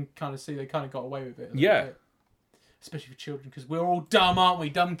 I think you can kind of see they kind of got away with it. Yeah. Especially for children, because we're all dumb, aren't we?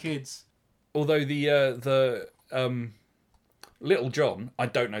 Dumb kids. Although the Little John, I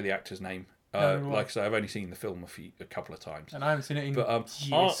don't know the actor's name. Like I say, I've only seen the film a couple of times, and I haven't seen it in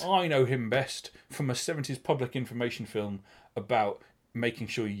years. I know him best from a 70s public information film about making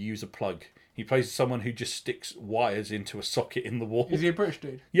sure you use a plug. He plays someone who just sticks wires into a socket in the wall. Is he a British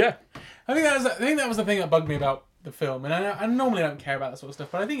dude? Yeah, I think that was the thing that bugged me about the film, and I normally don't care about that sort of stuff,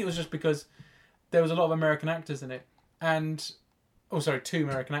 but I think it was just because there was a lot of American actors in it, two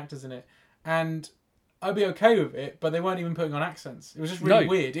American actors in it, and I'd be okay with it, but they weren't even putting on accents. It was just really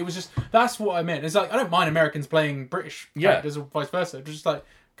weird. It was just, that's what I meant. It's like, I don't mind Americans playing British characters or vice versa. It was just like,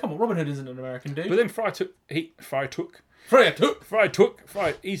 come on, Robin Hood isn't an American dude. But then Friar Tuck,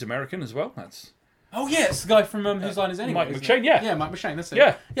 he's American as well. Oh yeah, it's the guy from Whose Line Is It Anyway? Mike McShane, yeah. Yeah, Mike McShane, that's it.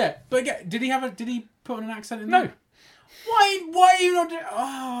 Yeah. Yeah, but again, did he put on an accent in No. there? Why are you not doing...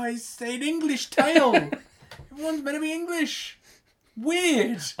 Oh, it's an English tale. Everyone's meant to be English.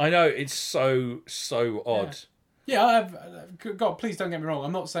 Weird. I know, it's so odd. Yeah, God, please don't get me wrong.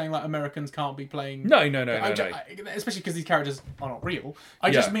 I'm not saying like Americans can't be playing. No. Especially because these characters are not real. I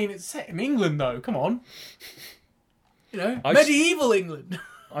just mean it's set in England, though. Come on, medieval England.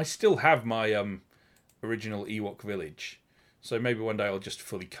 I still have my original Ewok village, so maybe one day I'll just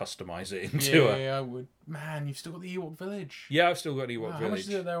fully customize it into Yeah, I would. Man, you've still got the Ewok village. Yeah, I've still got the Ewok village. How much is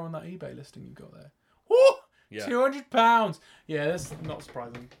it there on that eBay listing you've got there? Woo! Yeah. £200. Yeah, that's not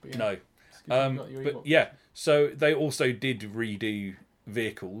surprising. But no. But yeah, so they also did redo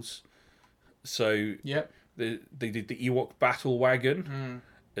vehicles. So they did the Ewok battle wagon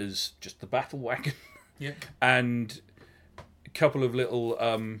as just the battle wagon. Yep. And a couple of little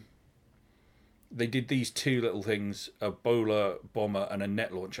they did these two little things, a bowler bomber and a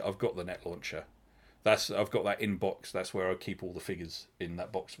net launcher. I've got the net launcher. I've got that in box. That's where I keep all the figures in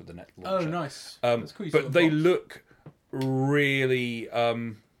that box with the net launcher. Oh, nice. That's cool. But they look really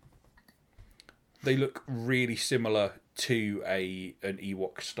similar to an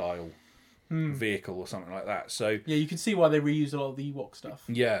Ewok style vehicle or something like that. So yeah, you can see why they reuse a lot of the Ewok stuff.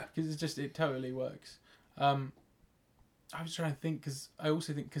 Yeah, because it totally works. I was trying to think because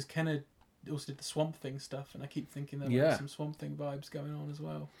Kenner also did the Swamp Thing stuff, and I keep thinking there might be some Swamp Thing vibes going on as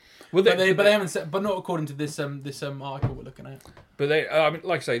well. Well, they haven't said, but not according to this article we're looking at. But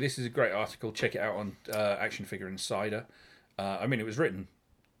like I say, this is a great article. Check it out on Action Figure Insider. It was written.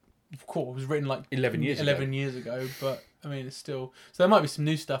 Of course, it was written like 11 years ago. But I mean, it's still so there might be some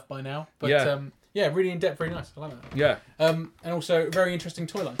new stuff by now. But really in depth, very nice. I like that. Yeah. And also very interesting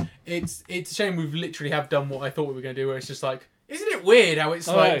toy line. It's a shame we've literally have done what I thought we were going to do, where it's just like, isn't it weird how it's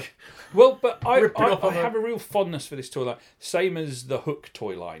like? Well, but I have a real fondness for this toy line, same as the Hook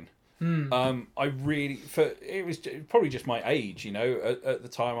toy line. It was probably just my age, at the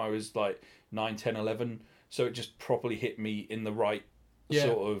time I was like 9, 10, 11, so it just properly hit me in the right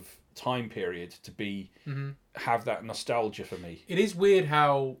sort of time period to be have that nostalgia for me. It is weird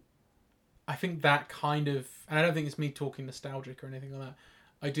how I think that kind of, and I don't think it's me talking nostalgic or anything like that,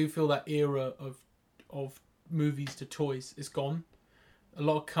 I do feel that era of movies to toys is gone. A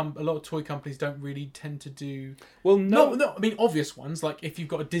lot of toy companies don't really tend to do... Well, no. I mean, obvious ones, like if you've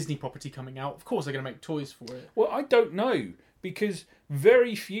got a Disney property coming out, of course they're going to make toys for it. Well, I don't know, because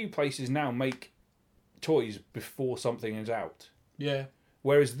very few places now make toys before something is out. Yeah.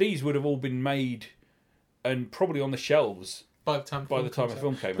 Whereas these would have all been made and probably on the shelves by the time the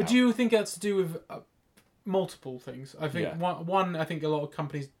film came out. But do you think that's to do with multiple things? I think one, I think a lot of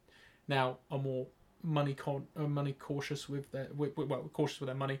companies now are more money cautious with their cautious with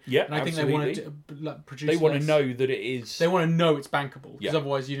their money. Yeah, and I think absolutely. they want to produce. They want to know that it is. They want to know it's bankable, because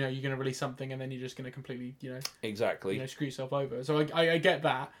otherwise, you're going to release something and then you're just going to completely, exactly, screw yourself over. So I get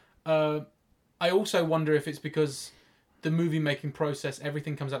that. I also wonder if it's because the movie making process,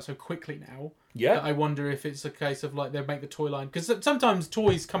 everything comes out so quickly now. Yeah. I wonder if it's a case of like they make the toy line, because sometimes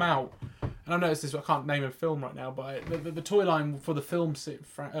toys come out. And I noticed this. I can't name a film right now, but the toy line for the film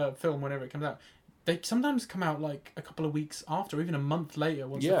whenever it comes out, they sometimes come out like a couple of weeks after, or even a month later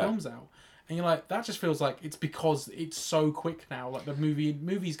once the film's out. And you're like, that just feels like it's because it's so quick now. Like the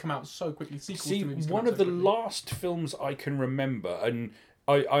movies come out so quickly. Sequels to movies come one out of so the quickly. last films I can remember, and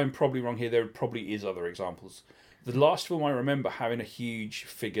I'm probably wrong here, there probably is other examples. The last film I remember having a huge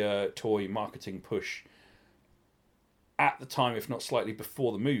figure toy marketing push at the time, if not slightly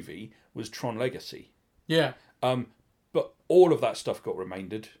before the movie, was Tron Legacy. Yeah. But all of that stuff got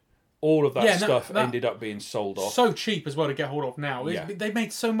remaindered. All of that stuff ended up being sold off. So cheap as well to get hold of now. Yeah. They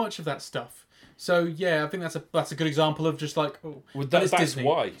made so much of that stuff. So yeah, I think that's a good example of just like, that's Disney,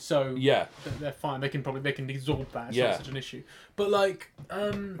 why. So yeah, they're fine. They can absorb that. It's not such an issue. But like,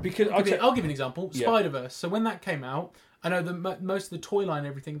 because I'll give you an example. Yeah. Spider-Verse. So when that came out, I know that most of the toy line and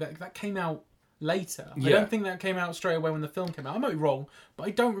everything that came out later. Yeah. I don't think that came out straight away when the film came out. I might be wrong, but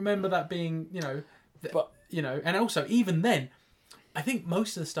I don't remember that being and also even then, I think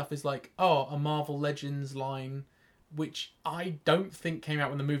most of the stuff is like a Marvel Legends line, which I don't think came out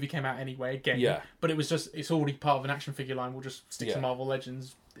when the movie came out anyway. Again, but it's already part of an action figure line. We'll just stick some Marvel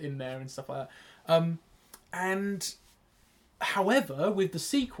Legends in there and stuff like that. And however, with the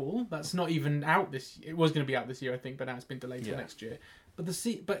sequel, that's not even out this year. It was going to be out this year, I think, but now it's been delayed till next year. But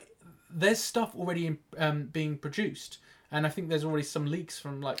there's stuff already being produced. And I think there's already some leaks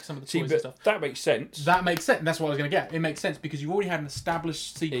from like some of the toys and stuff. That makes sense. That makes sense. That's what I was going to get. It makes sense because you already had an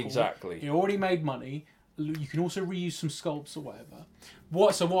established sequel. Exactly. You already made money. You can also reuse some sculpts or whatever.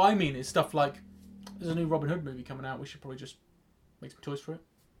 So what I mean is stuff like, there's a new Robin Hood movie coming out. We should probably just make some toys for it.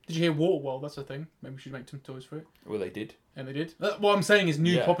 Did you hear Waterworld? That's a thing. Maybe we should make some toys for it. Well, they did. And they did. What I'm saying is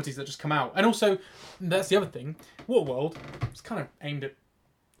new properties that just come out. And also, that's the other thing. Waterworld is kind of aimed at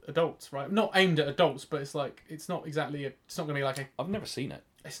adults, right? Not aimed at adults, but it's like it's not going to be like a... I've never seen it.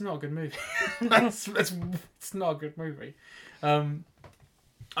 It's not a good movie. It's not a good movie.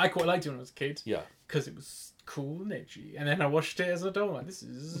 I quite liked it when I was a kid. Yeah. Because it was cool and edgy. And then I watched it as an adult. Like, this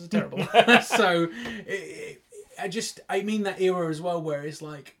is terrible. So, I mean that era as well, where it's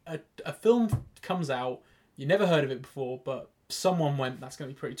like a film comes out, you never heard of it before, but someone went, that's going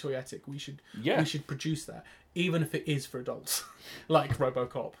to be pretty toyetic. We should produce that, even if it is for adults, like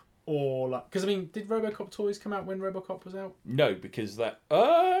RoboCop. Or like, because I mean, did RoboCop toys come out when RoboCop was out? No, because that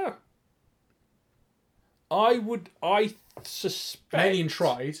I suspect Alien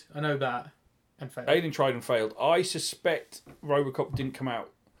tried. I know that, and failed. Alien tried and failed. I suspect RoboCop didn't come out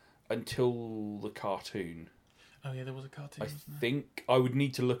until the cartoon. Oh yeah, there was a cartoon. I think I would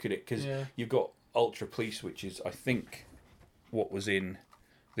need to look at it because you've got Ultra Police, which is I think what was in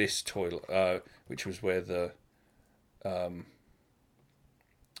this toy, which was where the I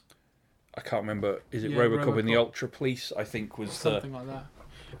can't remember. Is it RoboCop and the Ultra Police? I think was something like that.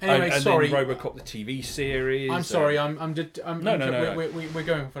 Anyway, and sorry. then RoboCop the TV series. I'm sorry. No. We're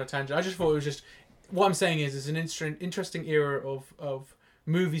going for a tangent. I just thought it was just what I'm saying is an interesting era of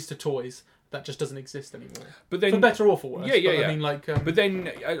movies to toys that just doesn't exist anymore. But then, for better or for worse. Yeah. I mean, but then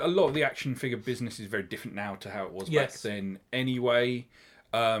a lot of the action figure business is very different now to how it was back then. Anyway,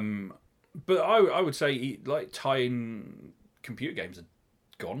 but I would say like tie-in computer games are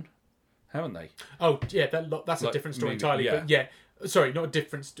gone, haven't they? Oh yeah, that's a different story entirely. Yeah. But yeah, sorry, not a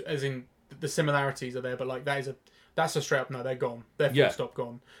difference as in the similarities are there, but like that's a straight up no, they're gone. They're full stop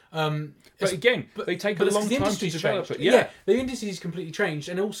gone. But again, they take a long time to develop it. Yeah, the industry's completely changed,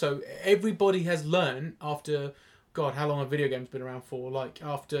 and also everybody has learned after God, how long have video games been around for? Like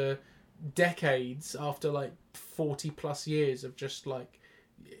after decades, after like 40 plus years of just like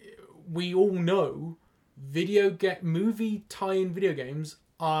we all know movie tie-in video games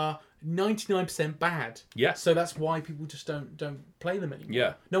are 99% bad. Yeah. So that's why people just don't play them anymore.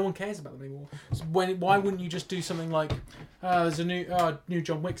 Yeah. No one cares about them anymore. So why wouldn't you just do something like there's a new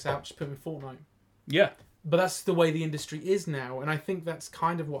John Wick's out, just put him in Fortnite. Yeah. But that's the way the industry is now, and I think that's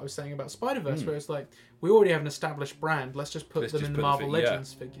kind of what I was saying about Spider-Verse, where it's like we already have an established brand. Let's just put them in the Marvel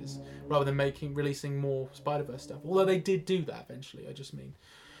Legends figures rather than releasing more Spider-Verse stuff. Although they did do that eventually. I just mean,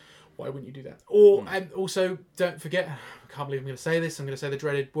 why wouldn't you do that? And also, don't forget, I can't believe I'm going to say this. I'm going to say the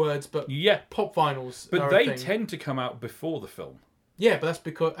dreaded words, but pop vinyls. But they tend to come out before the film. Yeah, but that's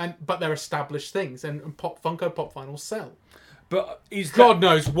because but they're established things, and Funko Pop vinyls sell. But God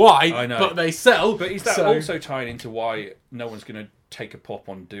knows why, I know. But they sell. But is that also tying into why no one's going to take a pop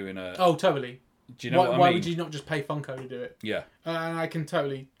on doing a... Oh, totally. Do you know what I mean? Why would you not just pay Funko to do it? Yeah. And I can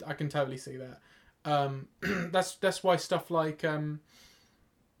totally see that. That's why stuff like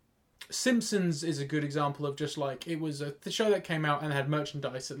Simpsons is a good example of just like it was the show that came out and had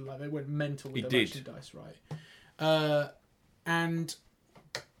merchandise and like they went mental with their merchandise, right? And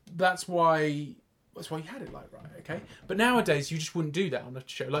that's why you had it like, right, okay? But nowadays, you just wouldn't do that on a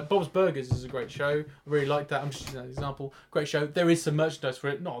show. Like, Bob's Burgers is a great show. I really like that. I'm just using that example. Great show. There is some merchandise for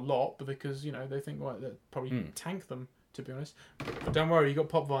it. Not a lot, but because, they think, well, they'll probably tank them, to be honest. But don't worry, you got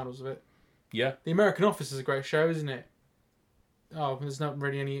pop vinyls of it. Yeah. The American Office is a great show, isn't it? Oh, there's not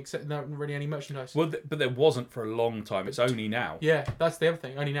really any merchandise. Well, but there wasn't for a long time. It's only now. Yeah, that's the other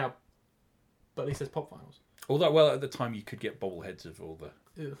thing. Only now. But at least there's pop vinyls. Although, well, at the time you could get bobbleheads of all the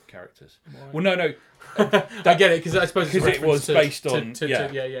characters. Right. Well, no. I get it because I suppose it was based on yeah.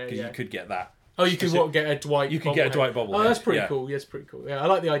 You could get that. Oh, you could get a Dwight. You could get a Dwight bobblehead. Oh, that's pretty cool. Yes, pretty cool. Yeah, I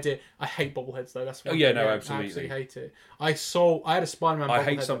like the idea. I hate bobbleheads though. That's absolutely. I absolutely hate it. I had a Spider-Man. I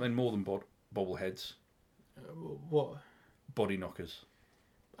hate something more than bobbleheads. What? Body knockers.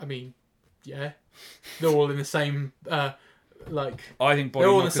 I mean, yeah, they're all in the same. I think they're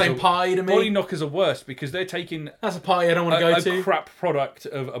all in the same pie to me. Body knockers are worse because they're taking that's a pie I don't want to go to. A crap product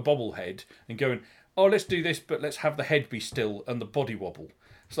of a bobblehead and going, oh, let's do this, but let's have the head be still and the body wobble.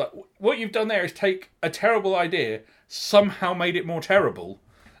 It's like what you've done there is take a terrible idea, somehow made it more terrible,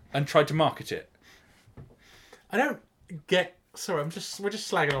 and tried to market it. I don't get. Sorry, we're just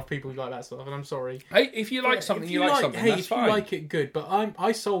slagging off people who like that stuff, and I'm sorry. Hey, if you like something, you like something. That's fine. If you like it, good. But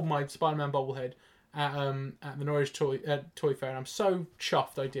I sold my Spider-Man bobblehead at the Norwich Toy Fair, and I'm so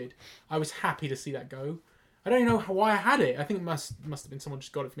chuffed I did. I was happy to see that go. I don't even know why I had it. I think it must have been someone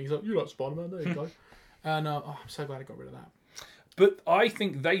just got it for me. He's like, you like Spider-Man, there you go. And I'm so glad I got rid of that. But I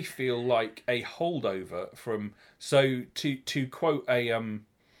think they feel like a holdover from to quote a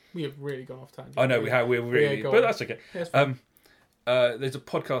We have really gone off tangent. I know we're really, but that's okay. Yeah, there's a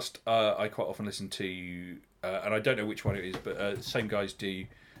podcast I quite often listen to, and I don't know which one it is, but the same guys do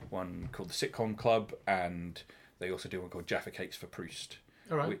one called the Sitcom Club, and they also do one called Jaffa Cakes for Proust.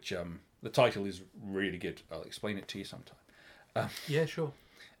 All right. Which the title is really good. I'll explain it to you sometime. Yeah, sure.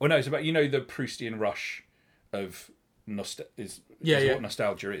 Well, no, it's about the Proustian rush of what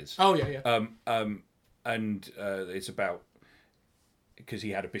nostalgia is. Oh yeah. And it's about because he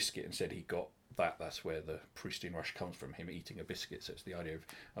had a biscuit and said he got that. That's where the Proustian rush comes from. Him eating a biscuit. So it's the idea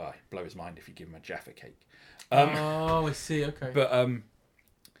of blow his mind if you give him a Jaffa cake. I see. Okay. But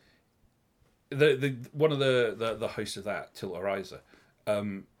the one of the hosts of that, Tilt Ariza,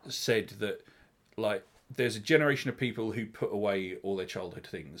 said that like there's a generation of people who put away all their childhood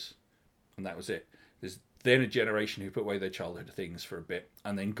things, and that was it. There's then a generation who put away their childhood things for a bit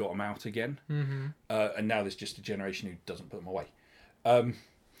and then got them out again, and now there's just a generation who doesn't put them away.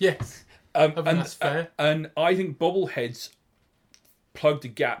 Yes, and that's fair. And I think bobbleheads plugged a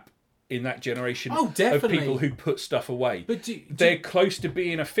gap in that generation of people who put stuff away. But they're close to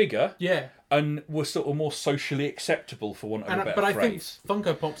being a figure. Yeah. and were sort of more socially acceptable, for want of a better phrase. But I think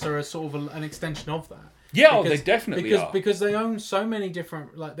Funko Pops are a sort of an extension of that. Yeah, they definitely are. Because they own so many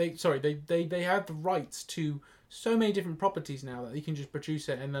different, they have the rights to so many different properties now that you can just produce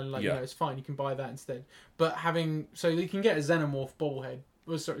it and then it's fine, you can buy that instead. But you can get a Xenomorph bobblehead,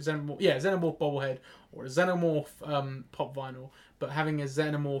 Xenomorph bobblehead or a Xenomorph pop vinyl, but having a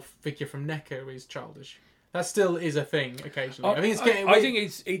Xenomorph figure from NECA is childish. That still is a thing occasionally. I think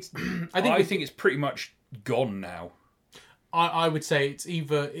it's pretty much gone now. I would say it's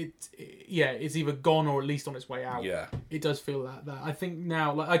either gone or at least on its way out. Yeah, it does feel that. I think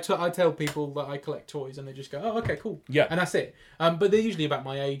now, like I tell people that I collect toys, and they just go, "Oh, okay, cool." Yeah, and that's it. But they're usually about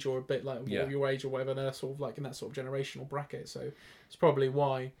my age or a bit like your age or whatever. They're sort of like in that sort of generational bracket, so it's probably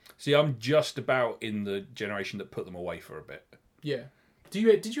why. See, I'm just about in the generation that put them away for a bit. Yeah.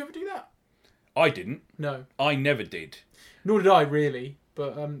 Did you ever do that? I didn't. No. I never did. Nor did I really.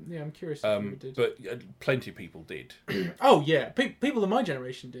 But I'm curious if you did. But plenty of people did. Oh yeah, people of my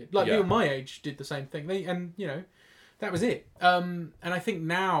generation did. Like people my age did the same thing. That was it. And I think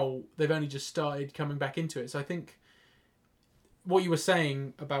now they've only just started coming back into it. So I think what you were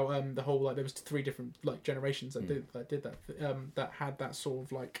saying about the whole there was 3 different generations that did that that had that sort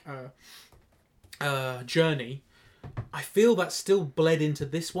of journey. I feel that still bled into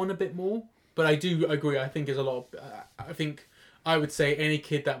this one a bit more. But I do agree. I think there's a lot of. I would say any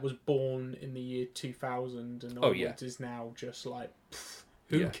kid that was born in the year 2000 and onwards is now just like,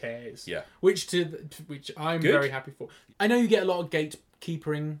 who cares? Yeah. Which I'm very happy for. I know you get a lot of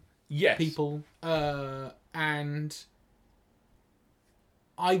gatekeeping people, and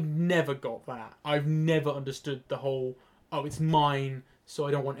I've never got that. I've never understood the whole, it's mine, so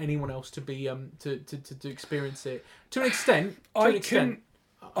I don't want anyone else to be to experience it. To an extent, I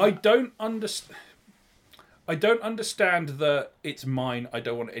don't understand. I don't understand that it's mine. I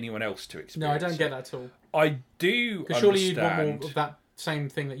don't want anyone else to experience. No, I don't get that at all. I do. Because surely you'd want more of that same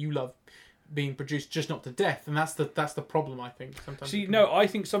thing that you love being produced, just not to death, and that's the problem. I think sometimes. See, no, I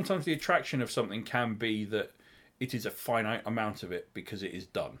think sometimes the attraction of something can be that it is a finite amount of it because it is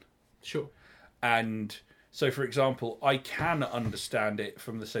done. Sure. And so, for example, I can understand it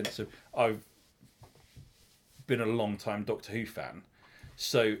from the sense of I've been a long time Doctor Who fan.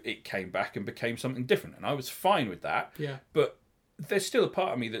 So it came back and became something different. And I was fine with that. Yeah. But there's still a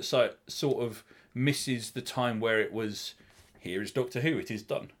part of me that sort of misses the time where it was, here is Doctor Who, it is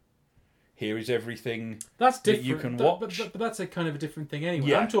done. Here is everything that you can watch. But that's a kind of a different thing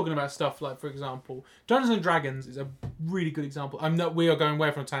anyway. Yeah. I'm talking about stuff like, for example, Dungeons & Dragons is a really good example. We are going way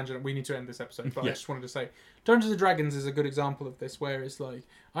from a tangent. We need to end this episode. But I just wanted to say, Dungeons & Dragons is a good example of this, where it's like,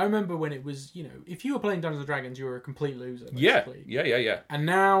 I remember when it was, if you were playing Dungeons & Dragons, you were a complete loser, basically. Yeah. And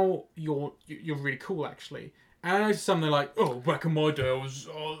now you're really cool, actually. And I noticed something like, back in my day, I was,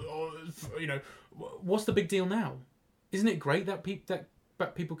 what's the big deal now? Isn't it great that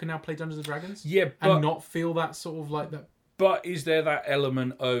people can now play Dungeons & Dragons? Yeah, and not feel that sort of like that. But is there that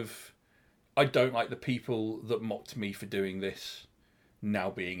element of, I don't like the people that mocked me for doing this now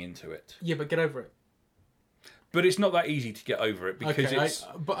being into it? Yeah, but get over it. But it's not that easy to get over it because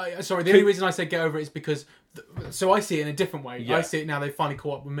sorry, the only reason I say get over it is because... So I see it in a different way. Yeah. I see it now they finally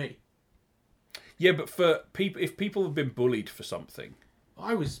caught up with me. Yeah, but for people, if people have been bullied for something...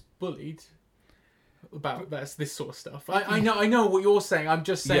 I was bullied about this sort of stuff. I know what you're saying. I'm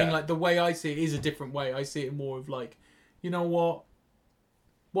just saying like the way I see it is a different way. I see it more of like, you know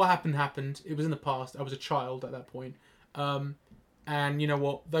what happened. It was in the past. I was a child at that point. And you know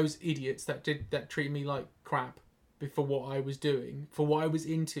what? Those idiots that treated me like crap for what I was doing, for what I was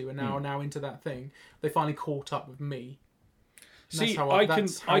into, and now are now into that thing. They finally caught up with me. See, I can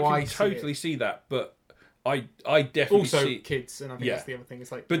totally see that, but I definitely also see kids, and I think that's the other thing.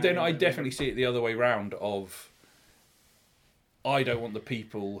 It's like, but then I definitely see it the other way round. Of I don't want the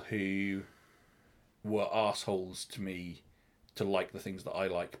people who were assholes to me to like the things that I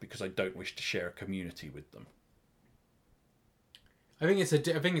like because I don't wish to share a community with them. I think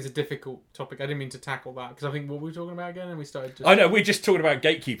it's a difficult topic. I didn't mean to tackle that because I think what were we talking about again, and we started. I know we're just talking about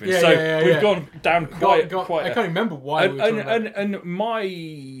gatekeeping, we've gone down quite. I can't remember why. We were talking about and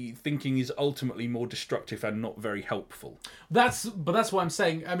my thinking is ultimately more destructive and not very helpful. That's what I'm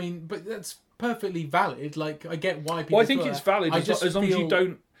saying. I mean, but that's perfectly valid. Like I get why people. Well, I think it's valid as long as you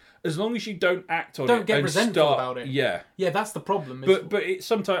don't. As long as you don't act on it, don't get resentful about it. Yeah, that's the problem. But it,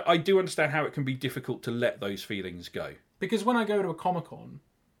 sometimes I do understand how it can be difficult to let those feelings go. Because when I go to a Comic-Con,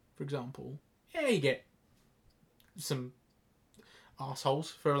 for example, you get some assholes,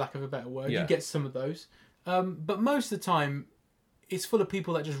 for lack of a better word. Yeah. You get some of those. But most of the time, it's full of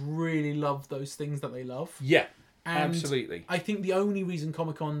people that just really love those things that they love. Yeah. And absolutely. I think the only reason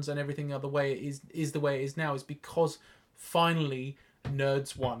Comic-Cons and everything other way is the way it is now is because finally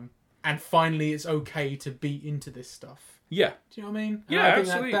nerds won, and finally it's okay to be into this stuff. Yeah. Do you know what I mean? Yeah, I think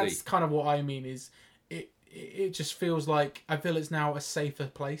absolutely. That's kind of what I mean. Is it just feels like I feel it's now a safer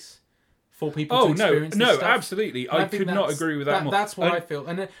place for people to experience this stuff. Absolutely. I could not agree with that more. That's what I feel.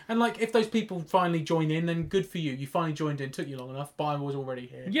 And like, if those people finally join in, then good for you. You finally joined in. It took you long enough, but I was already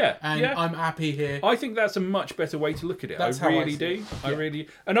here. Yeah. And I'm happy here. I think that's a much better way to look at it. That's I really do. Yeah. I really...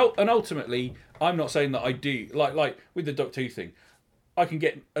 And ultimately, I'm not saying that I do... Like with the Doctor Who thing, I can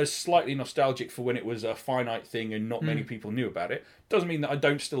get slightly nostalgic for when it was a finite thing and not many people knew about it. Doesn't mean that I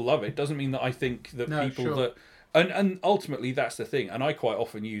don't still love it. Doesn't mean that I think that that... And ultimately, that's the thing. And I quite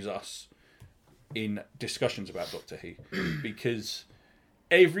often use us in discussions about Doctor Who because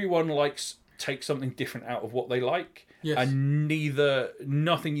everyone takes something different out of what they like, and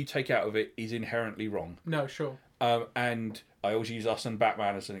nothing you take out of it is inherently wrong. No, sure. And I always use us and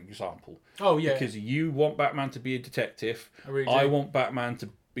Batman as an example. Oh yeah, because you want Batman to be a detective. I want Batman to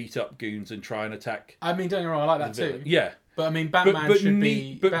beat up goons and try and attack. I mean, don't get me wrong, I like that too. Yeah, but I mean, Batman should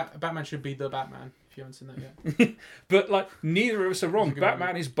be the Batman. If you haven't seen that yet. But neither of us are wrong.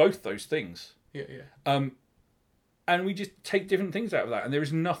 Batman is both those things. Yeah. And we just take different things out of that, and there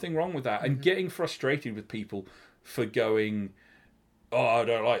is nothing wrong with that. And getting frustrated with people for going, "Oh, I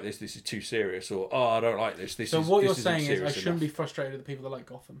don't like this. This is too serious," or "Oh, I don't like this. This." So is, what this you're saying is, I enough. shouldn't be frustrated at the people that like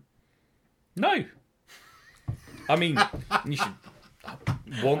Gotham. No. I mean, you should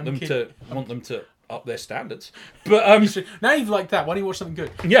want them to up their standards. But now you've liked that. Why don't you watch something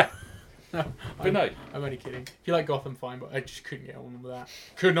good? Yeah. No, I'm only kidding. If you like Gotham, fine, but I just couldn't get on with that.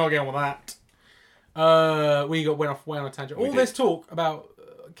 Could not get on with that. We went off way on a tangent. All this talk about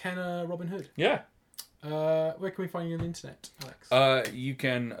Kenner Robin Hood. Yeah. Where can we find you on the internet, Alex? You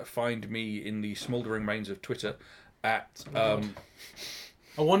can find me in the smouldering remains of Twitter at... I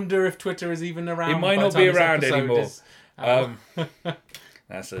wonder if Twitter is even around. It might not be around anymore.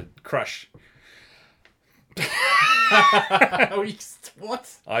 That's a crush.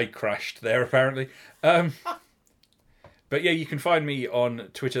 What? I crashed there, apparently. But yeah, you can find me on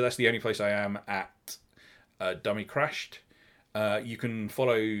Twitter. That's the only place I am at Dummy Crashed. You can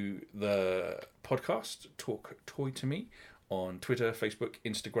follow the podcast, Talk Toy to Me, on Twitter, Facebook,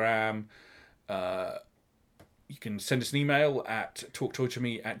 Instagram. You can send us an email at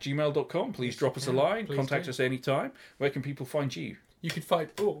talktoytome@gmail.com. Please drop us a line. Contact us anytime. Where can people find you? You can find...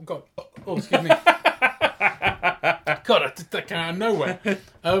 Oh, God. Oh, excuse me. God, I did that kind of nowhere.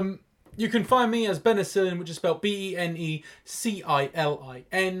 You can find me as Benicillin, which is spelled Benicilin,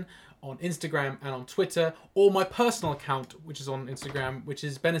 on Instagram and on Twitter, or my personal account, which is on Instagram, which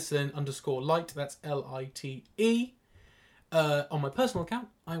is Benicillin_light. That's LITE. On my personal account,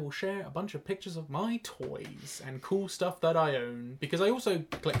 I will share a bunch of pictures of my toys and cool stuff that I own, because I also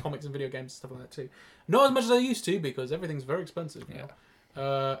collect comics and video games and stuff like that too. Not as much as I used to, because everything's very expensive now.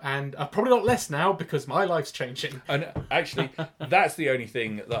 And probably not less now, because my life's changing. And actually, that's the only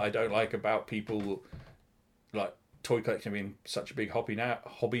thing that I don't like about people like toy collecting being such a big hobby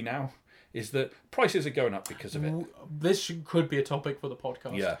now. Is that prices are going up because of it. This could be a topic for the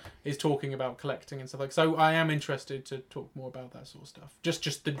podcast. Yeah. Is talking about collecting and stuff like that. So I am interested to talk more about that sort of stuff.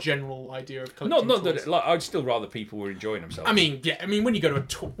 Just the general idea of collecting Not toys. that I'd still rather people were enjoying themselves. I mean, when you go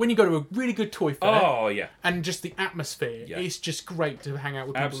to a really good toy fair. Oh, yeah. And just the atmosphere. Yeah. It's just great to hang out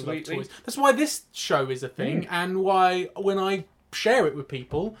with people Absolutely. who love toys. That's why this show is a thing, and why when I share it with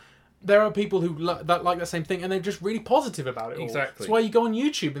people, there are people who that like the same thing, and they're just really positive about it all. Exactly. That's why you go on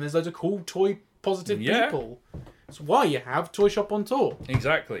YouTube and there's loads of cool toy positive people. That's why you have Toy Shop on Tour.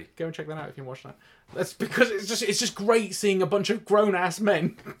 Exactly. Go and check that out if you watch that. That's because it's just great seeing a bunch of grown ass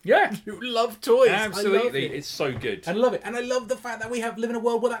men. Yeah. Who love toys. Absolutely. It's so good. I love it. And I love the fact that we live in a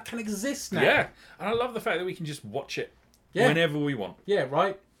world where that can exist now. Yeah. And I love the fact that we can just watch it whenever we want. Yeah,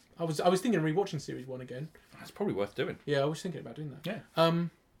 right. I was thinking of rewatching Series 1 again. That's probably worth doing. Yeah, I was thinking about doing that. Yeah.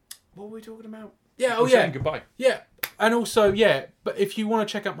 What were we talking about? Yeah, saying goodbye. Yeah. And also, but if you want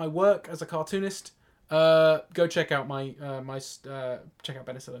to check out my work as a cartoonist, go check out my check out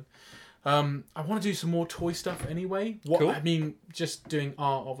Benicillin. I want to do some more toy stuff anyway. Cool. I mean, just doing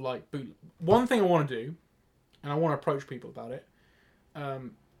art of like boot. One thing I want to do, and I want to approach people about it,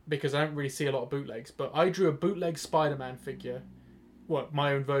 because I don't really see a lot of bootlegs. But I drew a bootleg Spider-Man figure,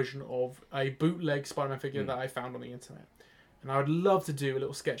 my own version of a bootleg Spider-Man figure that I found on the internet. And I would love to do a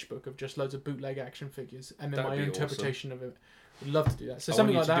little sketchbook of just loads of bootleg action figures, and then my own interpretation of it. I'd love to do that. So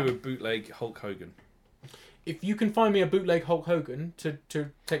something like that. I want you to do a bootleg Hulk Hogan. If you can find me a bootleg Hulk Hogan to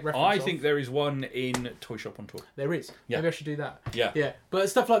take reference I think there is one in Toy Shop on Tour. There is. Yeah. Maybe I should do that. Yeah. Yeah. But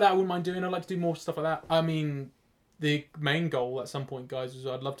stuff like that I wouldn't mind doing. I'd like to do more stuff like that. I mean, the main goal at some point, guys, was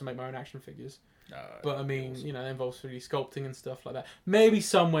I'd love to make my own action figures. But I mean, awesome. That involves 3D sculpting and stuff like that. Maybe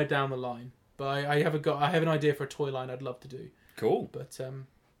somewhere down the line. But I have an idea for a toy line I'd love to do. Cool. But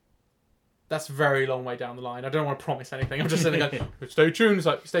that's a very long way down the line. I don't want to promise anything. I'm just saying, stay tuned. It's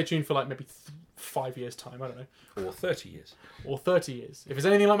like, stay tuned for like maybe 5 years' time. I don't know. Or 30 years. Or 30 years. If it's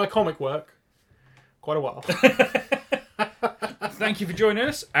anything like my comic work, quite a while. Thank you for joining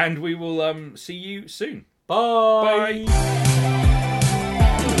us, and we will see you soon. Bye.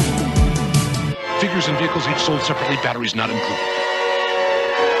 Figures and vehicles each sold separately, batteries not included.